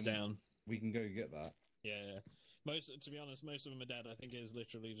 he's Then down. We can go get that. Yeah. To be honest, most of them are dead. I think it's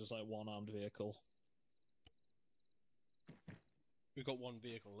literally just like one armed vehicle. We've got 1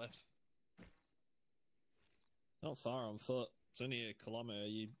 vehicle left. Not far on foot. It's only a kilometre.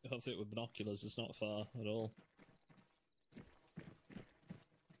 You huff it with binoculars. It's not far at all.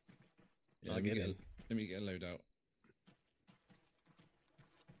 Yeah, let me get a load out.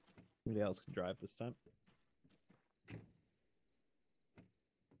 Somebody else can drive this time.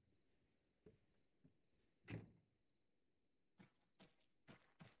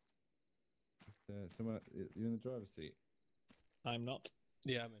 Someone, you in the driver's seat? I'm not.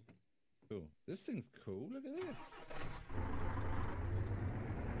 Yeah, I'm in. Cool. This thing's cool. Look at this.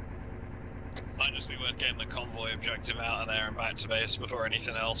 Might just be worth getting the convoy objective out of there and back to base before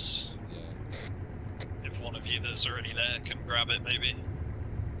anything else. Yeah. If one of you that's already there can grab it, maybe.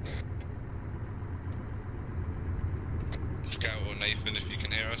 Scout or Nathan, if you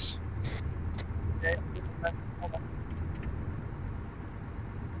can hear us. Yeah.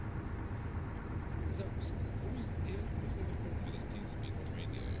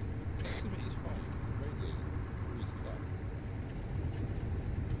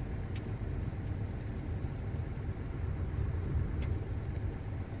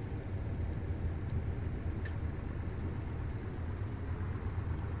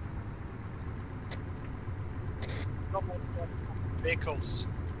 not letting me get the vehicles.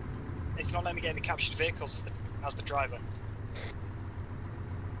 It's not letting me get the captured vehicles as the driver.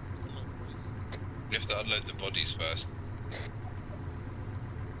 You have to unload the bodies first.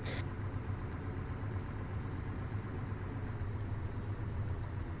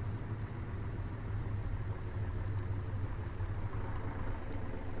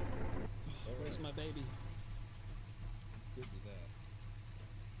 Where's my baby? Could be there.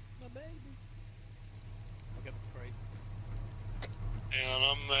 My baby. I'll get the crate. Hang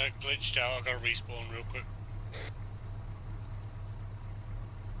on, I'm glitched out. I gotta respawn real quick.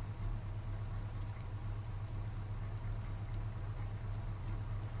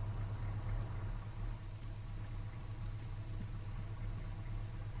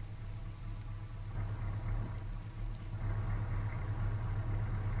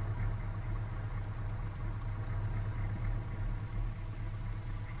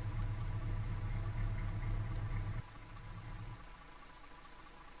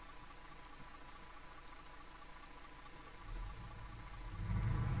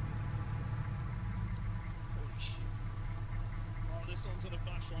 This one's got a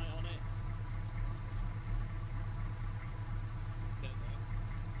flashlight on it. Don't know.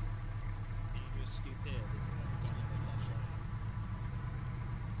 Can you just scoop here? There's a flashlight.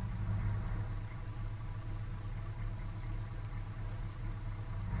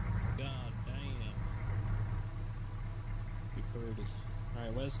 God damn. Be pretty.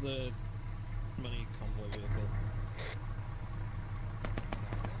 Alright, where's the money convoy vehicle?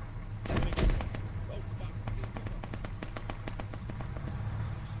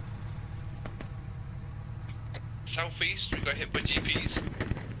 Southeast, we got hit by GPs.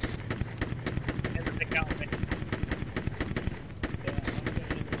 And the big guy.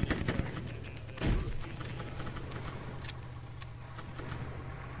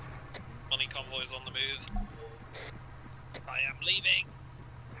 Money convoys on the move. I am leaving.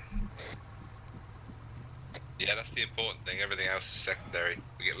 Yeah, that's the important thing. Everything else is secondary.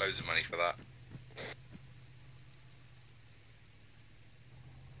 We get loads of money for that.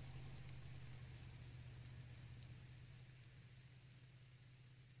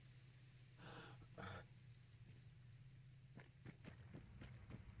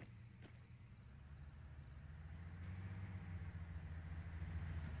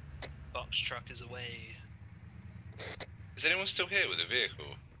 Box truck is away. Is anyone still here with a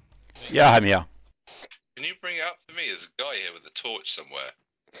vehicle? Yeah, I'm here. Can you bring it up to me? There's a guy here with a torch somewhere.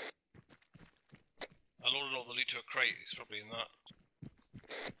 I loaded all the loot to a crate, he's probably in that.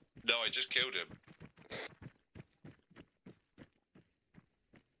 No, I just killed him.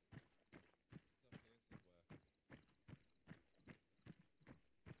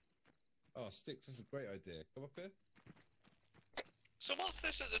 Oh, Sticks, that's a great idea. Come up here. So what's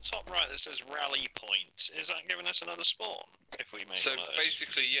this at the top right that says rally point? Is that giving us another spawn if we make So one of those?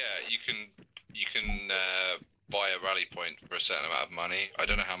 basically, yeah, you can buy a rally point for a certain amount of money. I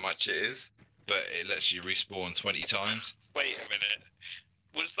don't know how much it is, but it lets you respawn 20 times. Wait a minute.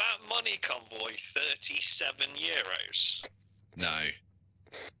 Was that money convoy 37 euros? No.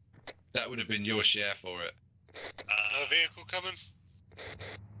 That would have been your share for it. Another vehicle coming.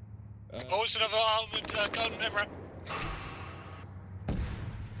 Oh, it's another armored gun, Emra.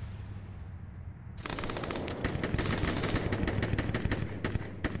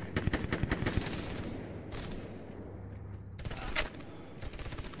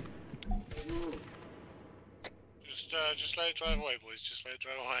 Just let it drive away, boys. Just let it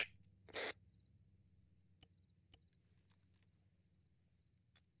drive away.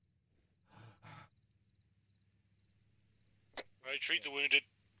 Right, treat the wounded.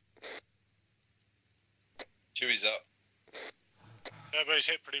 Chewie's up. Everybody's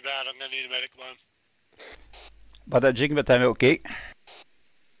hit pretty bad. I'm gonna need a medic line. Badaging, but I'm okay.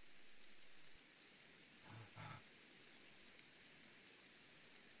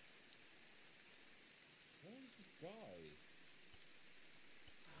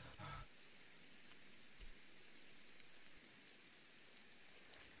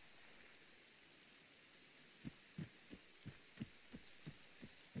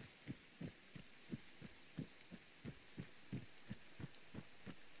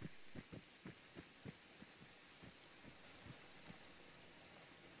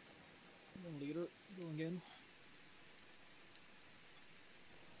 Leader, going in.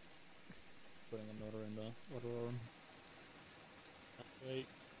 Putting another in the overrun. Wait.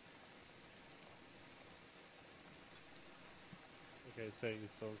 Okay, saying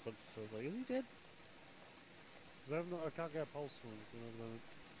he's still unconscious, so I was like, is he dead? Because I can't get a pulse from him at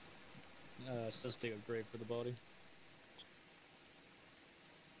the moment. It says dig a grave for the body.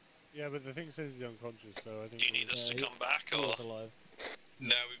 Yeah, but the thing says he's unconscious, so I think. Do you need us to come back, He or? was alive.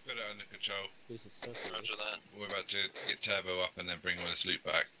 No, we've got it under control. He's a suspect. Roger that. We're about to get Turbo up and then bring all his loot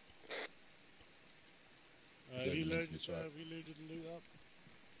back. Have you loaded That's right. the loot up?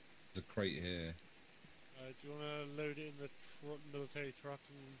 There's a crate here. Do you want to load it in the military truck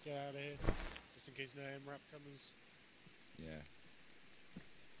and get out of here? Just in case no MRAP comes. Yeah.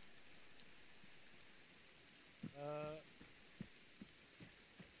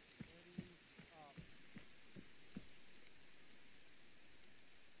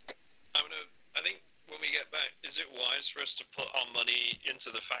 I think when we get back, is it wise for us to put our money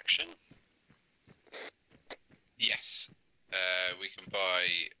into the faction? Yes. We can buy...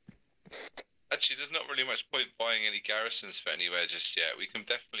 Actually, there's not really much point buying any garrisons for anywhere just yet. We can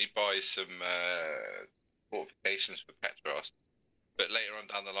definitely buy some fortifications for Petros. But later on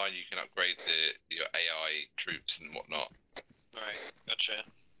down the line, you can upgrade your AI troops and whatnot. Right, gotcha.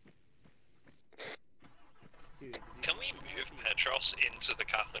 Can we move Petros into the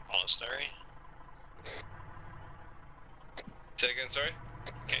Catholic monastery? Say again, sorry?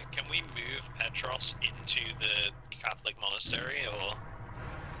 Can we move Petros into the Catholic monastery, or...?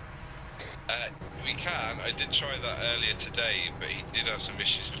 We can. I did try that earlier today, but he did have some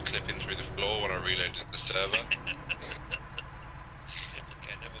issues with clipping through the floor when I reloaded the server.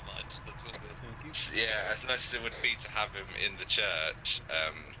 Okay, never mind. That's all good. Yeah, as nice as it would be to have him in the church,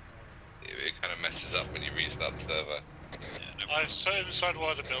 it kind of messes up when you restart the server. Yeah, I've put him inside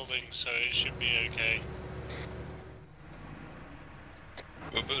one of the buildings, so it should be okay.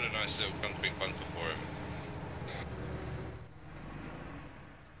 We'll build a nice little concrete bunker for him.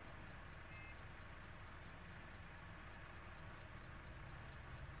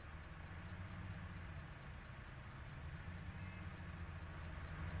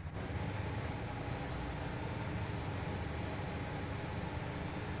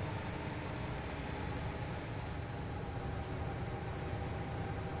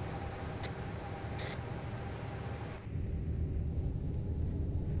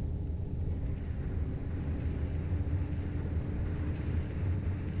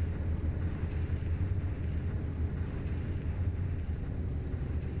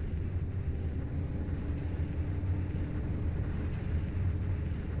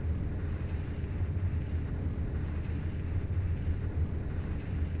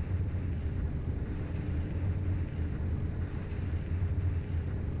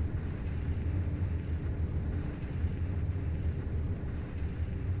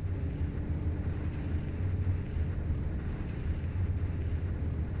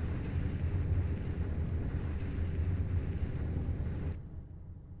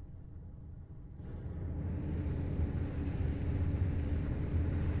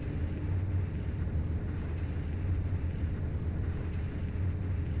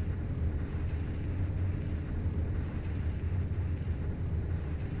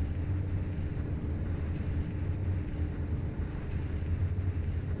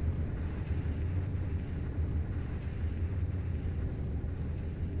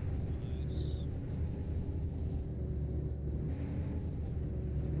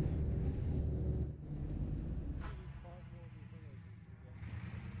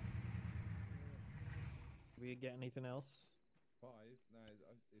 We get anything else? 5? No,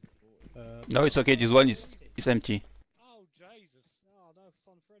 it's 40. No, it's okay. This one is empty. Oh Jesus! Oh, no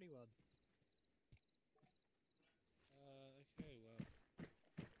fun for anyone. Okay, well.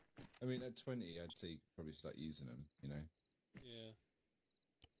 I mean, at 20, I'd say probably start using them, you know? Yeah.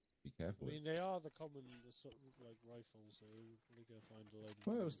 Be careful. I mean, they are the common sort of like rifles, so we're probably gonna find a load of.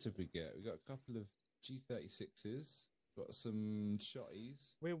 What else did we get? We got a couple of G36s, got some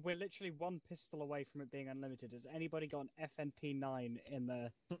shotties. We're literally one pistol away from it being unlimited. Has anybody got an FMP9 in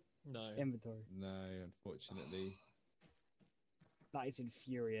their No. inventory? No, unfortunately. That is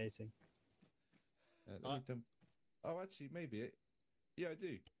infuriating. Let me dump... Oh, actually, maybe it. Yeah, I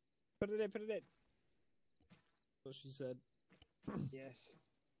do. Put it in, put it in. What she said. Yes.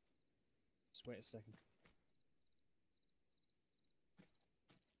 Just wait a second.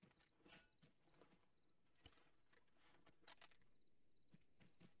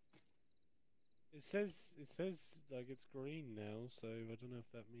 It says like it's green now, so I don't know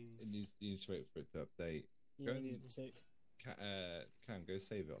if that means. You need to wait for it to update. Yeah, Go you and need to. Cam, go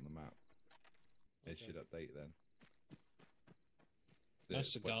save it on the map. It Okay. should update then.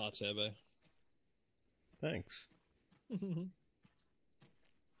 Nice cigar, Turbo. Thanks. I'd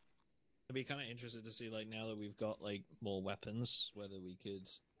be kind of interested to see, like, now that we've got like more weapons, whether we could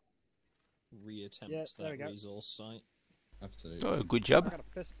reattempt Yeah, there we that go. resource site. Absolutely. Oh, good I job. got a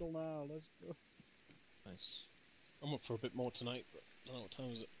pistol now. Let's go. Nice. I'm up for a bit more tonight, but I don't know what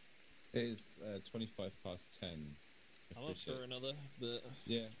time is it. It's 25 past 10. I'm up for another, but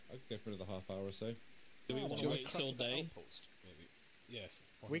yeah, I could go for another half hour or so. Do we want to wait till day? Maybe. Yes.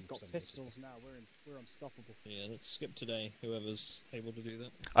 We've got 100% pistols now. We're unstoppable. Yeah, let's skip today. Whoever's able to do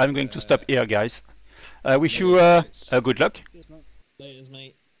that. I'm going to stop here, guys. I wish you good luck. Cheers, mate. Laters,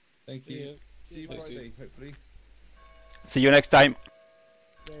 mate. Thank you. See you Friday, hopefully. See you next time.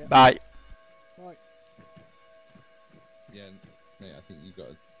 Yeah. Bye. Bye. Yeah, mate, I think you got.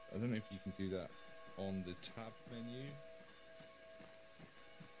 I don't know if you can do that on the tab menu.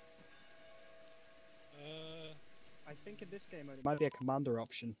 I think in this game it might be a commander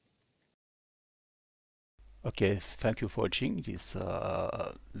option. Okay, thank you for watching this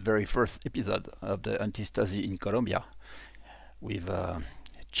very first episode of the ANTISTASI in Colombia with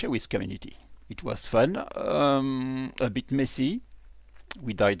Chewie's community. It was fun, a bit messy,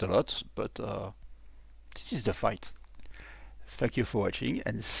 we died a lot, but this is the fight. Thank you for watching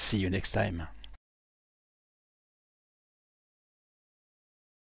and see you next time.